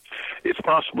 It's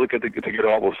possible to get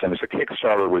all those things. The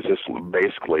Kickstarter was just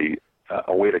basically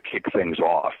a way to kick things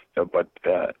off, but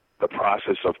the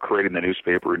process of creating the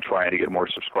newspaper and trying to get more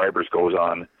subscribers goes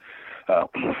on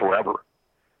forever.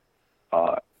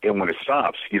 And when it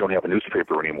stops, you don't have a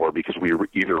newspaper anymore because we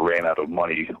either ran out of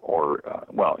money or,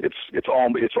 it's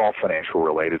all financial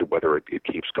related, whether it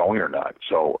keeps going or not.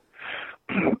 So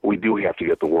we do have to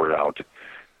get the word out.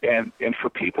 And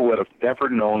for people that have never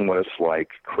known what it's like,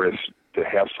 Chris, to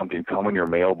have something come in your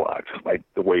mailbox like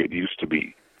the way it used to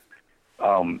be,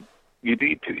 you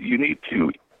need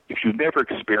to, if you've never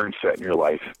experienced that in your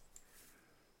life,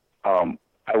 I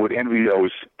would envy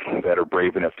those that are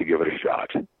brave enough to give it a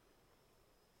shot.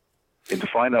 And to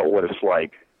find out what it's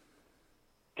like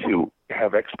to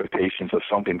have expectations of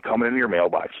something coming in your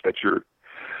mailbox that you're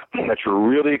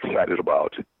really excited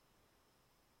about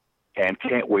and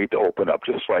can't wait to open up,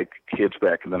 just like kids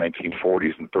back in the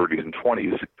 1940s and 30s and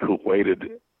 20s who waited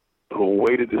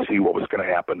to see what was going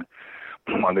to happen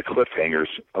on the cliffhangers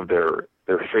of their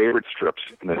favorite strips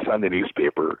in the Sunday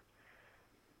newspaper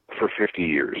for 50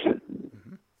 years.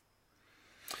 Mm-hmm.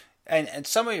 And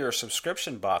some of your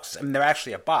subscription boxes, I mean, they're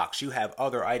actually a box. You have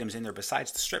other items in there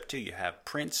besides the strip, too. You have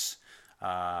prints,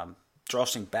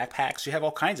 drawstring backpacks. You have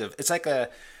all kinds of... It's like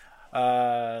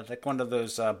like one of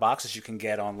those boxes you can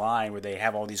get online where they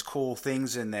have all these cool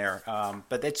things in there.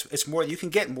 But it's more... You can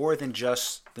get more than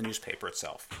just the newspaper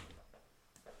itself.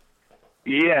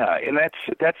 Yeah, and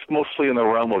that's mostly in the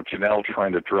realm of Janelle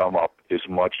trying to drum up as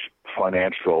much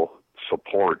financial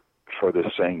support for this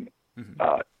thing.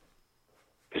 Mm-hmm.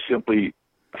 Simply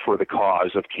for the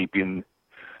cause of keeping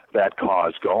that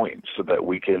cause going, so that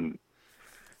we can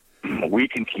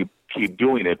keep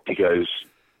doing it because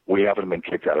we haven't been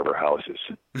kicked out of our houses.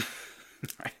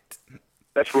 Right.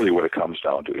 That's really what it comes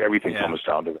down to. Everything comes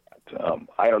down to that.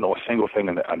 I don't know a single thing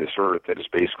on this earth that has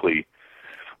basically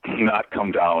not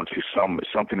come down to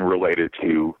something related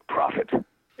to profit,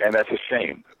 and that's a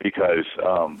shame because.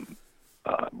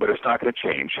 But it's not going to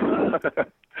change.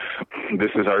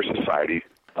 This is our society.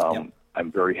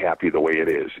 I'm very happy the way it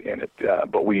is, and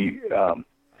but we,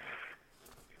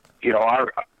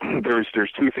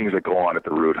 there's two things that go on at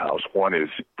the Root House. One is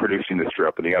producing the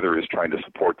strip, and the other is trying to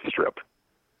support the strip.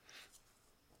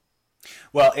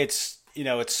 Well, it's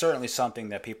certainly something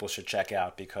that people should check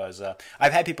out because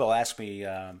I've had people ask me,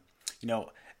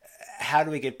 how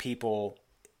do we get people,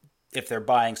 if they're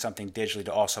buying something digitally,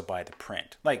 to also buy the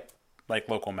print, like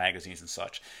local magazines and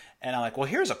such. And I'm like, well,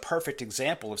 here's a perfect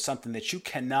example of something that you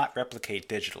cannot replicate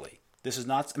digitally. This is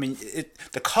not,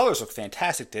 the colors look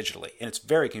fantastic digitally, and it's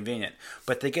very convenient,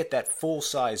 but they get that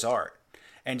full-size art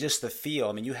and just the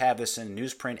feel. You have this in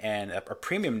newsprint and a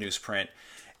premium newsprint.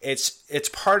 It's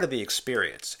part of the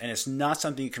experience, and it's not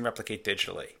something you can replicate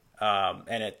digitally.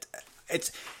 And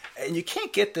you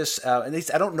can't get this, at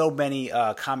least I don't know many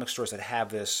comic stores that have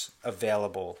this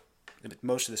available.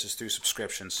 Most of this is through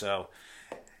subscription, so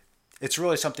it's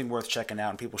really something worth checking out,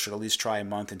 and people should at least try a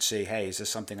month and see, hey, is this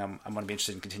something I'm going to be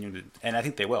interested in continuing to, and I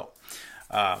think they will.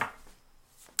 But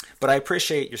I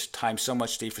appreciate your time so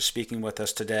much, Steve, for speaking with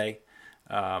us today.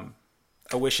 I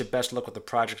wish you best luck with the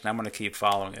project, and I'm going to keep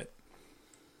following it.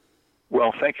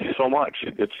 Well, thank you so much.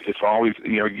 It's always,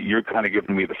 you're kind of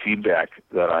giving me the feedback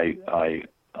that I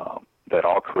that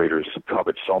all creators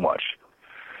covet so much.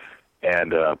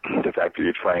 And the fact that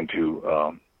you're trying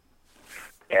to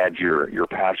add your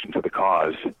passion to the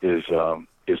cause is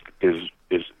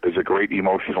a great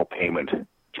emotional payment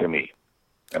to me,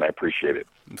 and I appreciate it.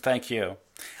 Thank you.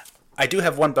 I do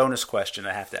have one bonus question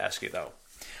I have to ask you, though.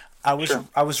 I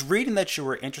was reading that you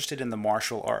were interested in the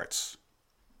martial arts,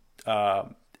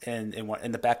 in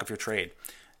the back of your trade.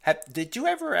 Did you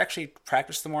ever actually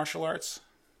practice the martial arts?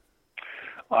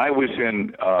 I was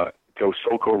in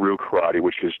Gosoku-ryu karate,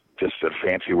 which is just a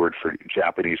fancy word for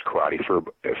Japanese karate, for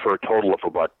a total of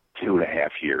about 2.5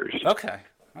 years. Okay.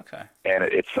 And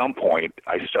at some point,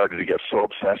 I started to get so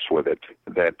obsessed with it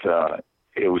that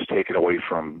it was taken away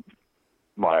from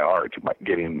my art,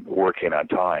 working on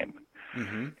time.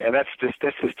 Mm-hmm. And that's just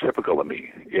typical of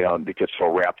me, to get so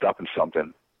wrapped up in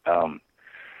something.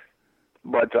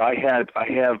 But I have,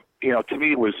 to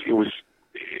me, it was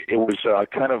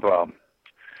kind of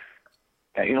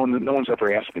And, no one's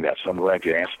ever asked me that, so I'm glad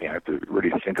you asked me. I have to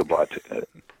really think about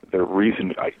the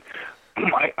reason.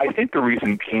 I think the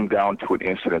reason came down to an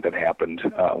incident that happened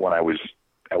when I was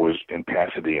in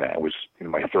Pasadena. I was in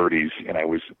my 30s, and there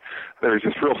was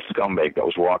this real scumbag that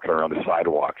was walking around the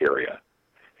sidewalk area,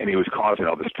 and he was causing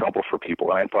all this trouble for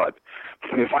people. And I thought,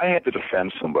 if I had to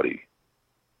defend somebody,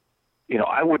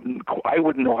 I wouldn't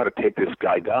know how to take this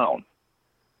guy down,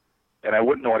 and I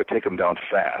wouldn't know how to take him down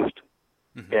fast.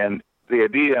 Mm-hmm. And the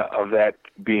idea of that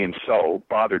being so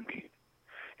bothered me,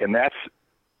 and that's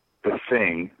the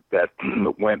thing that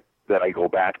I go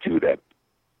back to that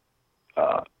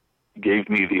gave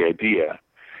me the idea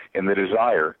and the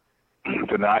desire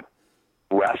to not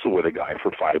wrestle with a guy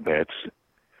for 5 minutes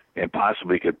and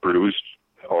possibly get bruised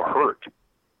or hurt.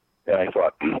 And I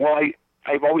thought, well,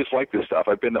 I've always liked this stuff.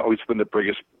 I've always been the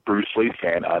biggest Bruce Lee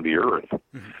fan on the earth.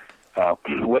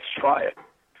 Mm-hmm. Let's try it.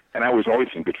 And I was always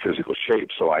in good physical shape,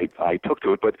 so I took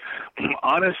to it. But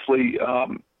honestly,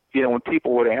 when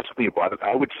people would ask me about it,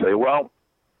 I would say, well,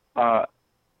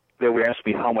 they would ask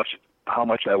me how much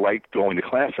I liked going to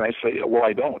class, and I say, well,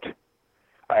 I don't.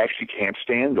 I actually can't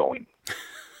stand going.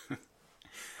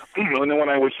 And then when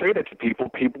I would say that to people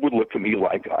would look at me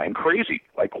like I'm crazy.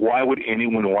 Like, why would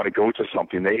anyone want to go to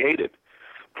something they hated?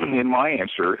 And my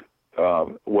answer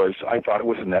was, I thought it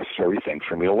was a necessary thing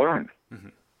for me to learn. Mm-hmm.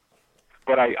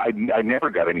 But I never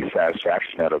got any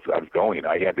satisfaction out of going.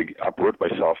 I had to uproot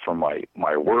myself from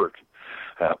my work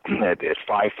at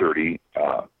 5:30,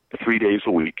 3 days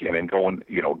a week, and then go and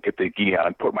get the gi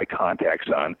on, put my contacts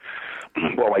on,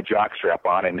 put my jock strap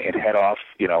on, and head off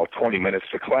 20 minutes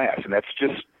to class. And that's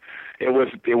just it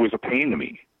was a pain to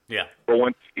me. Yeah. But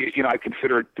once I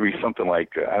consider it to be something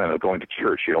like going to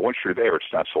church. Once you're there,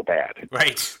 it's not so bad.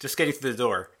 Right. Just getting through the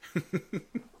door.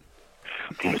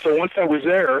 So once I was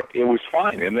there, it was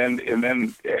fine. And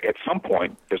then at some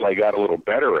point, as I got a little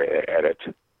better at it,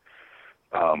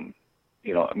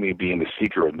 me being the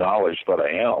seeker of knowledge that I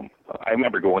am, I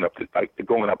remember going up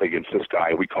against this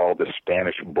guy we called the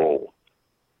Spanish Bull.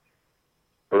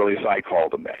 Or at least I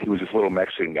called him that. He was this little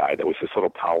Mexican guy that was this little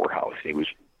powerhouse. He was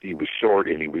short,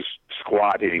 and he was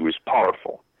squat, and he was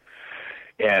powerful.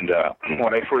 And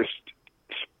when I first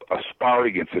sparred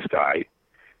against this guy,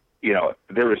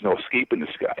 there was no escaping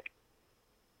this guy.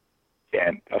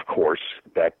 And, of course,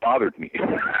 that bothered me.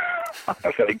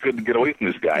 I said I couldn't get away from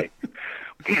this guy.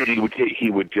 He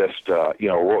would just,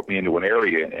 rope me into an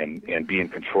area and be in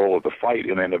control of the fight.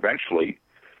 And then eventually,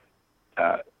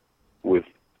 with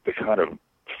the kind of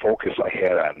focus I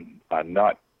had on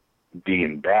not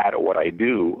being bad at what I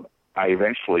do, I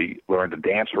eventually learned to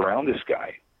dance around this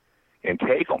guy and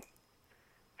take him.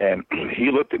 And he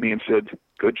looked at me and said,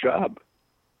 "Good job."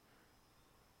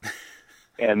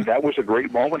 And that was a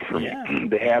great moment for me,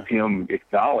 to have him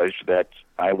acknowledge that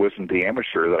I wasn't the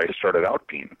amateur that I started out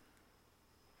being.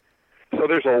 So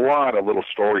there's a lot of little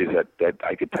stories that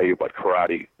I could tell you about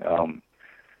karate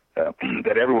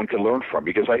that everyone can learn from,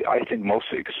 because I think most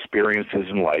experiences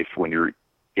in life,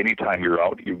 anytime you're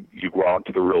out, you go out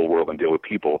into the real world and deal with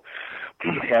people,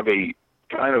 have a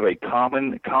kind of a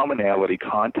commonality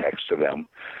context to them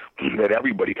that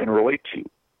everybody can relate to.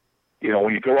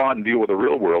 When you go out and deal with the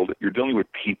real world, you're dealing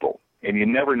with people, and you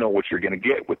never know what you're going to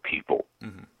get with people.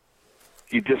 Mm-hmm.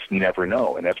 You just never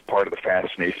know, and that's part of the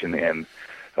fascination and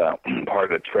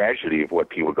part of the tragedy of what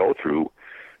people go through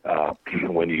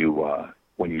when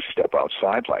you step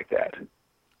outside like that.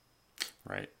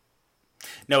 Right.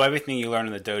 No, everything you learn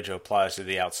in the dojo applies to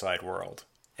the outside world.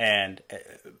 And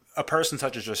a person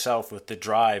such as yourself with the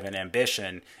drive and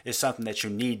ambition is something that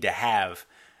you need to have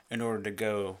in order to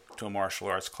go to a martial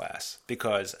arts class.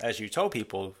 Because, as you told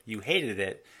people, you hated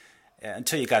it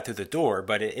until you got through the door,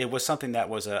 but it was something that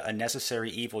was a necessary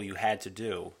evil you had to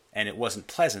do, and it wasn't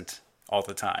pleasant all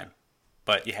the time,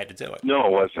 but you had to do it. No,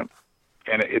 it wasn't.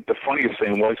 And the funniest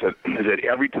thing was that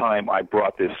every time I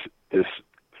brought this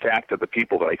fact to the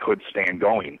people that I could stand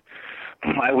going,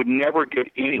 I would never get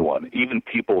anyone, even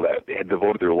people that had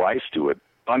devoted their lives to it,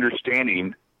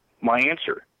 understanding my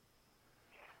answer.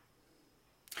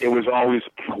 It was always,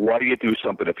 why do you do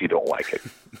something if you don't like it?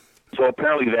 So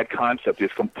apparently that concept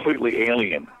is completely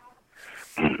alien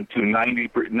to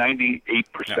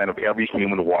 98% of every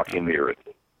human walking the earth.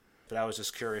 But I was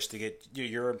just curious to get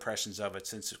your impressions of it,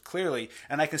 since clearly,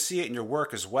 and I can see it in your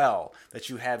work as well, that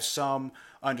you have some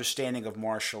understanding of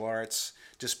martial arts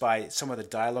just by some of the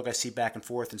dialogue I see back and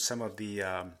forth and some of the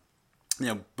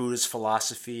Buddhist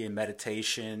philosophy and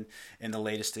meditation in the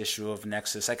latest issue of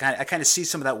Nexus. I kind of see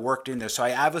some of that worked in there, so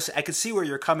I could see where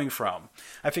you're coming from.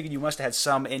 I figured you must have had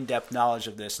some in-depth knowledge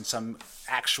of this and some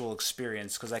actual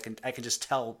experience, because I can just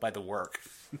tell by the work.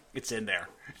 It's in there.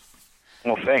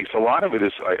 Well, thanks. A lot of it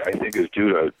is, I think, is due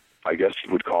to, I guess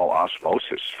you would call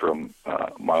osmosis from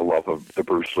my love of the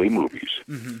Bruce Lee movies.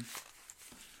 Mm-hmm.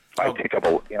 I pick up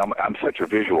I'm such a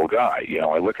visual guy.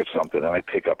 I look at something and I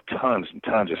pick up tons and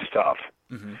tons of stuff.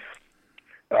 Mm-hmm.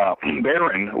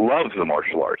 Baron loves the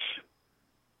martial arts,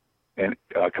 and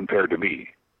compared to me.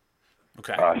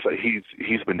 Okay. So he's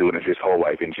been doing it his whole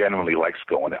life and genuinely likes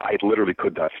going. I literally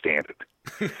could not stand it.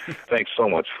 Thanks so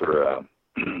much for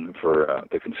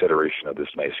the consideration of this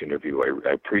nice interview.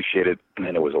 I appreciate it,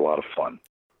 and it was a lot of fun.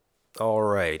 All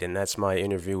right, and that's my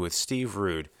interview with Steve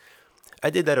Rude. I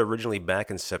did that originally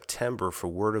back in September for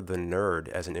Word of the Nerd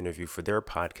as an interview for their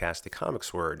podcast, The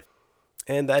Comics Word.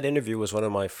 And that interview was one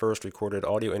of my first recorded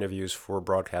audio interviews for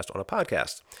broadcast on a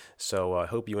podcast. So I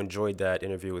hope you enjoyed that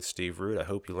interview with Steve Rude. I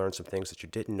hope you learned some things that you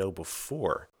didn't know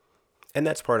before. And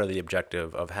that's part of the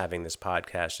objective of having this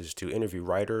podcast, is to interview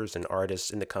writers and artists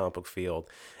in the comic book field.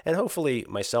 And hopefully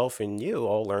myself and you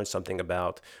all learn something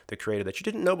about the creator that you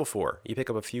didn't know before. You pick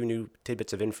up a few new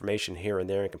tidbits of information here and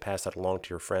there and can pass that along to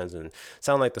your friends and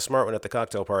sound like the smart one at the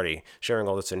cocktail party, sharing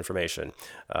all this information.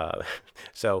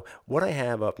 So what I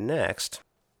have up next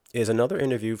is another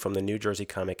interview from the New Jersey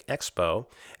Comic Expo,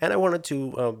 and I wanted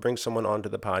to bring someone onto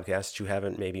the podcast you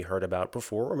haven't maybe heard about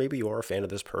before, or maybe you are a fan of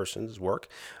this person's work.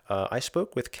 I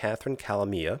spoke with Catherine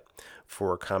Calamia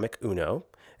for Comic Uno,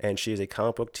 and she is a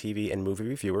comic book, TV, and movie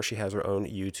reviewer. She has her own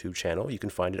YouTube channel. You can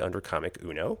find it under Comic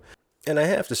Uno. And I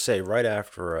have to say, right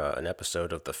after an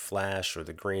episode of The Flash or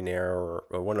The Green Arrow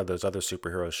or one of those other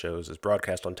superhero shows is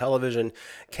broadcast on television,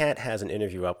 Kat has an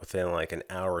interview up within like an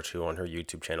hour or two on her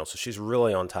YouTube channel. So she's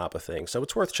really on top of things. So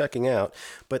it's worth checking out.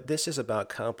 But this is about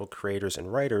comic book creators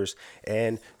and writers.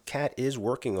 And Kat is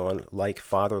working on Like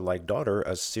Father, Like Daughter,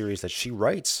 a series that she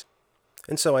writes.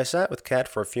 And so I sat with Kat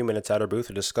for a few minutes at her booth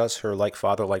to discuss her Like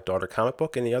Father, Like Daughter comic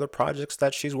book and the other projects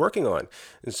that she's working on.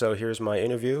 And so here's my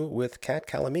interview with Kat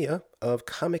Calamia of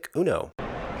Comic Uno.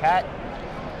 Kat,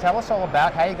 tell us all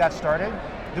about how you got started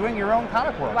doing your own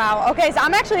comic work. Wow, okay, so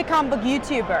I'm actually a comic book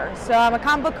YouTuber. So I'm a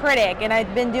comic book critic, and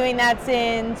I've been doing that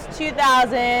since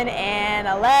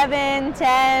 2011,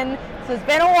 10, so it's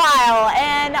been a while.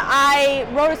 And I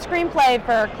wrote a screenplay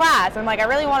for class. I'm like, I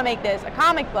really want to make this a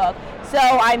comic book. So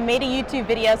I made a YouTube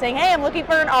video saying, hey, I'm looking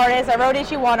for an artist. I wrote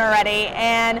issue 1 already,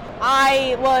 and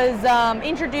I was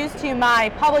introduced to my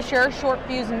publisher, Short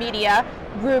Fuse Media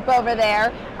group over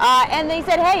there, and they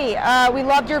said, hey, we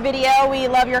loved your video, we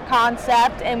love your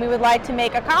concept, and we would like to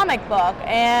make a comic book,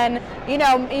 and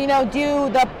do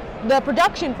the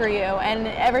production for you. And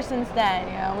ever since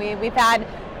then, we've had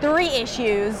 3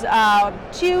 issues, 2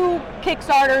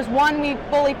 Kickstarters, 1 we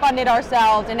fully funded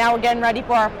ourselves, and now we're getting ready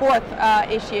for our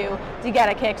 4th issue to get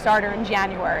a Kickstarter in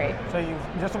January. So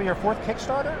this will be your 4th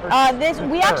Kickstarter?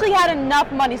 We actually had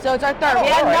enough money, so it's our 3rd. We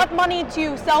had enough money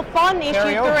to self-fund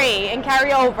issue 3 and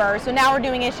carry over, so now we're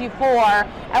doing issue 4,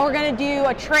 and we're going to do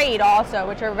a trade also,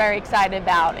 which we're very excited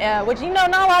about, which not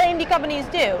a lot of indie companies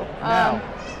do. No.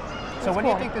 So when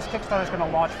do you think this Kickstarter is going to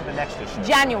launch for the next issue?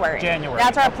 January.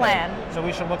 That's our plan. So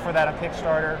we should look for that on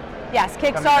Kickstarter? Yes,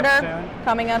 Kickstarter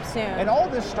coming up soon. And all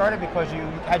this started because you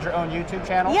had your own YouTube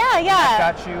channel? Yeah.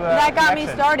 That got me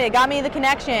started, got me the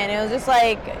connection. It was just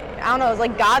like, I don't know, it was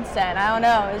like godsend. I don't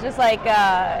know. It was just like,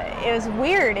 it was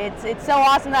weird. It's so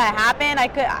awesome that it happened.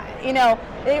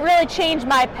 It really changed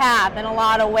my path in a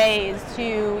lot of ways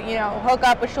to, hook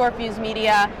up with Short Fuse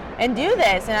Media and do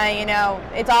this. And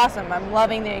it's awesome. I'm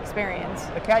loving the experience.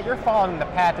 But Kat, you're following the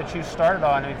path that you started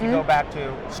on. If you go back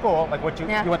to school, like you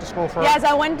went to school for? Yes,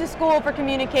 I went to school for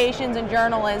communications and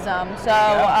journalism. So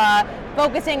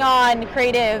focusing on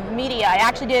creative media. I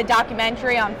actually did a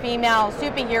documentary on female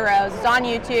superheroes. It's on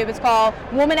YouTube. It's called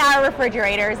Woman Out of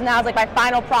Refrigerators, and that was like my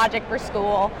final project for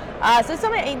school. So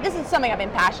this is something I've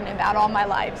been passionate about all my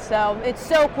life. So it's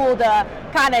so cool to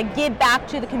kind of give back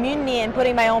to the community and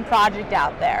putting my own project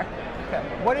out there. Okay.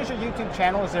 What is your YouTube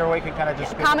channel? Is there a way you can kind of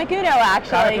just... Comic Uno,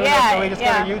 actually. Comic Uno. So we just go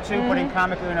to YouTube, put in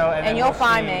Comic Uno, and you'll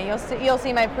find me. You'll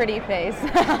see my pretty face.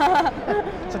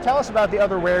 So tell us about the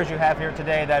other wares you have here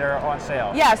today that are on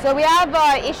sale. Yeah, so we have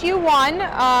issue 1.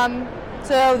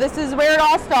 So this is where it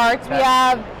all starts. Okay. We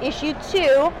have issue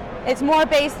 2. It's more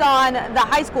based on the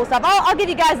high school stuff. I'll give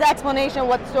you guys the explanation of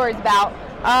what the story's about.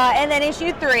 And then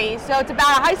issue 3. So it's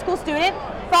about a high school student.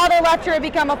 Father left her to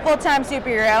become a full-time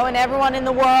superhero, and everyone in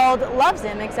the world loves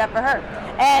him except for her.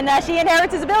 and she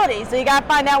inherits his abilities, so you got to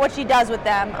find out what she does with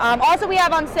them. Also, we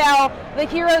have on sale the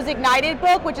Heroes Ignited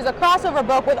book, which is a crossover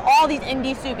book with all these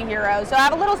indie superheroes. So I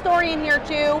have a little story in here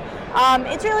too.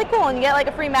 It's really cool, and you get like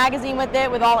a free magazine with it,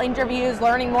 with all interviews,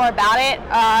 learning more about it.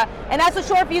 And that's what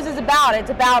Short Fuse is about. It's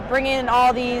about bringing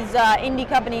all these indie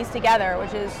companies together,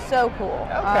 which is so cool.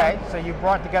 Okay, so you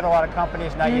brought together a lot of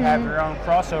companies. Now you have your own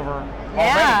crossover already.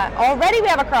 Yeah, already we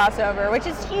have a crossover, which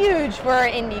is huge for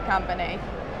an indie company.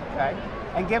 Okay,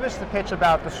 and give us the pitch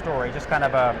about the story, just kind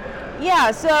of a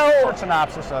short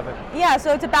synopsis of it. Yeah,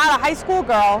 so it's about a high school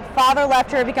girl. Father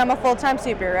left her to become a full-time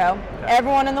superhero. Yeah.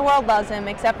 Everyone in the world loves him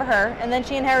except for her, and then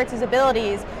she inherits his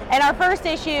abilities. And our first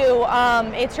issue,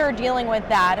 it's her dealing with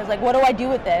that. It's like, what do I do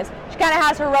with this? She kind of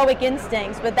has heroic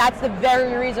instincts, but that's the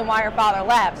very reason why her father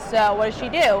left. So what does she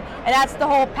do? And that's the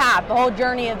whole path, the whole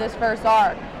journey of this first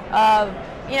arc of,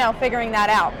 figuring that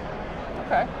out.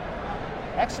 Okay.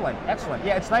 Excellent.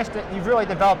 Yeah, it's nice that you've really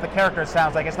developed the character. It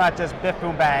sounds like it's not just Biff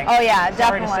Boom Bang. Oh yeah,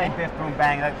 definitely. Sorry to say Biff Boom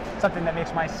Bang. That's something that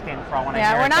makes my skin crawl when I hear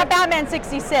it. Yeah, we're not Batman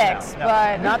 66, no.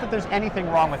 but not that there's anything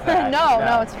wrong with that.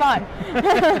 no, it's fun.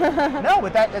 No,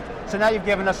 with that. So now you've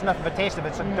given us enough of a taste of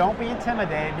it. So don't be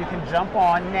intimidated. You can jump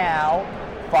on now.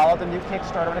 Follow the new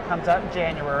Kickstarter when it comes out in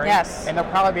January. Yes. And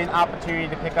there'll probably be an opportunity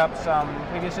to pick up some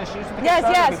previous issues of the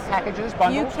Kickstarter. Yes. Packages,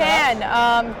 bundles. You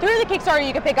can. Through the Kickstarter,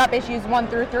 you can pick up issues 1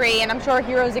 through 3, and I'm sure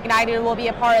Heroes Ignited will be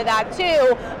a part of that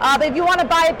too. But if you want to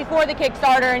buy it before the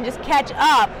Kickstarter and just catch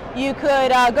up, you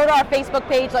could go to our Facebook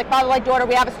page, like Father Like Daughter.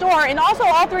 We have a store, and also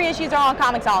all 3 issues are on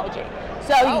Comixology,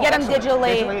 so you get them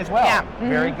digitally. Digitally as well. Yeah.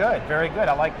 Very good. Very good.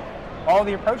 I like all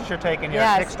the approaches you're taking here.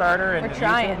 Yes. Kickstarter and we're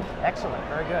trying. YouTube. Excellent.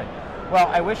 Very good. Well,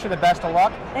 I wish you the best of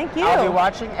luck. Thank you. I'll be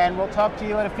watching, and we'll talk to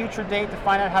you at a future date to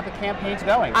find out how the campaign's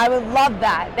going. I would love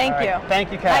that. Thank you.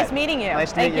 Thank you, Kat. Nice meeting you.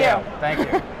 Nice to meet you. Thank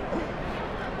you.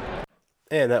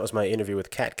 And that was my interview with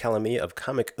Kat Calamia of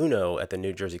Comic Uno at the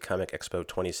New Jersey Comic Expo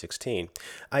 2016.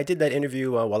 I did that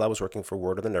interview while I was working for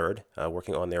Word of the Nerd,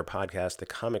 working on their podcast, The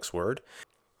Comics Word.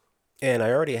 And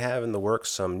I already have in the works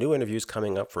some new interviews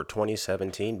coming up for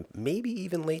 2017, maybe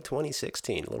even late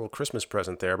 2016. A little Christmas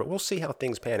present there, but we'll see how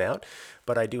things pan out.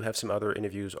 But I do have some other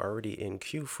interviews already in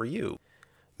queue for you.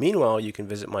 Meanwhile, you can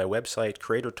visit my website,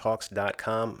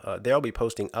 creatortalks.com. There I'll be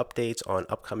posting updates on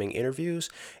upcoming interviews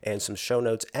and some show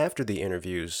notes after the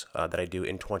interviews that I do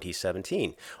in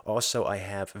 2017. Also, I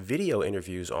have video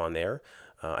interviews on there.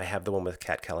 I have the one with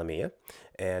Kat Calamia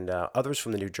and others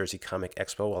from the New Jersey Comic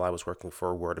Expo while I was working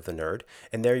for Word of the Nerd.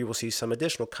 And there you will see some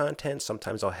additional content.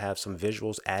 Sometimes I'll have some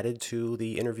visuals added to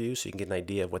the interview so you can get an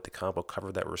idea of what the comic book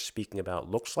cover that we're speaking about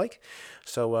looks like.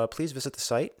 So please visit the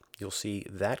site. You'll see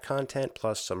that content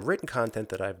plus some written content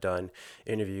that I've done,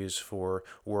 interviews for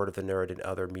Word of the Nerd and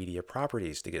other media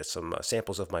properties to get some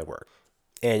samples of my work.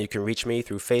 And you can reach me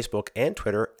through Facebook and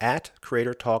Twitter at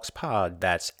Creator Talks Pod.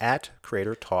 That's at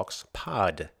Creator Talks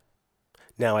Pod.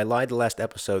 Now, I lied the last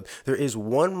episode. There is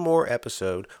one more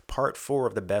episode, part 4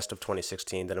 of the Best of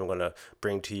 2016, that I'm going to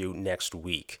bring to you next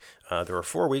week. There are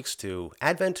 4 weeks to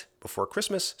Advent before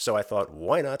Christmas, so I thought,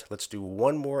 why not? Let's do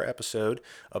one more episode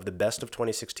of the Best of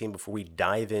 2016 before we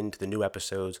dive into the new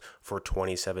episodes for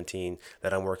 2017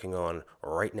 that I'm working on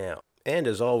right now. And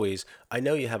as always, I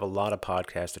know you have a lot of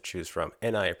podcasts to choose from,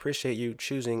 and I appreciate you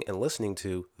choosing and listening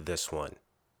to this one.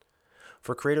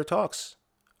 For Creator Talks,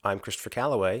 I'm Christopher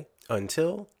Calloway.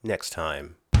 Until next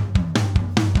time.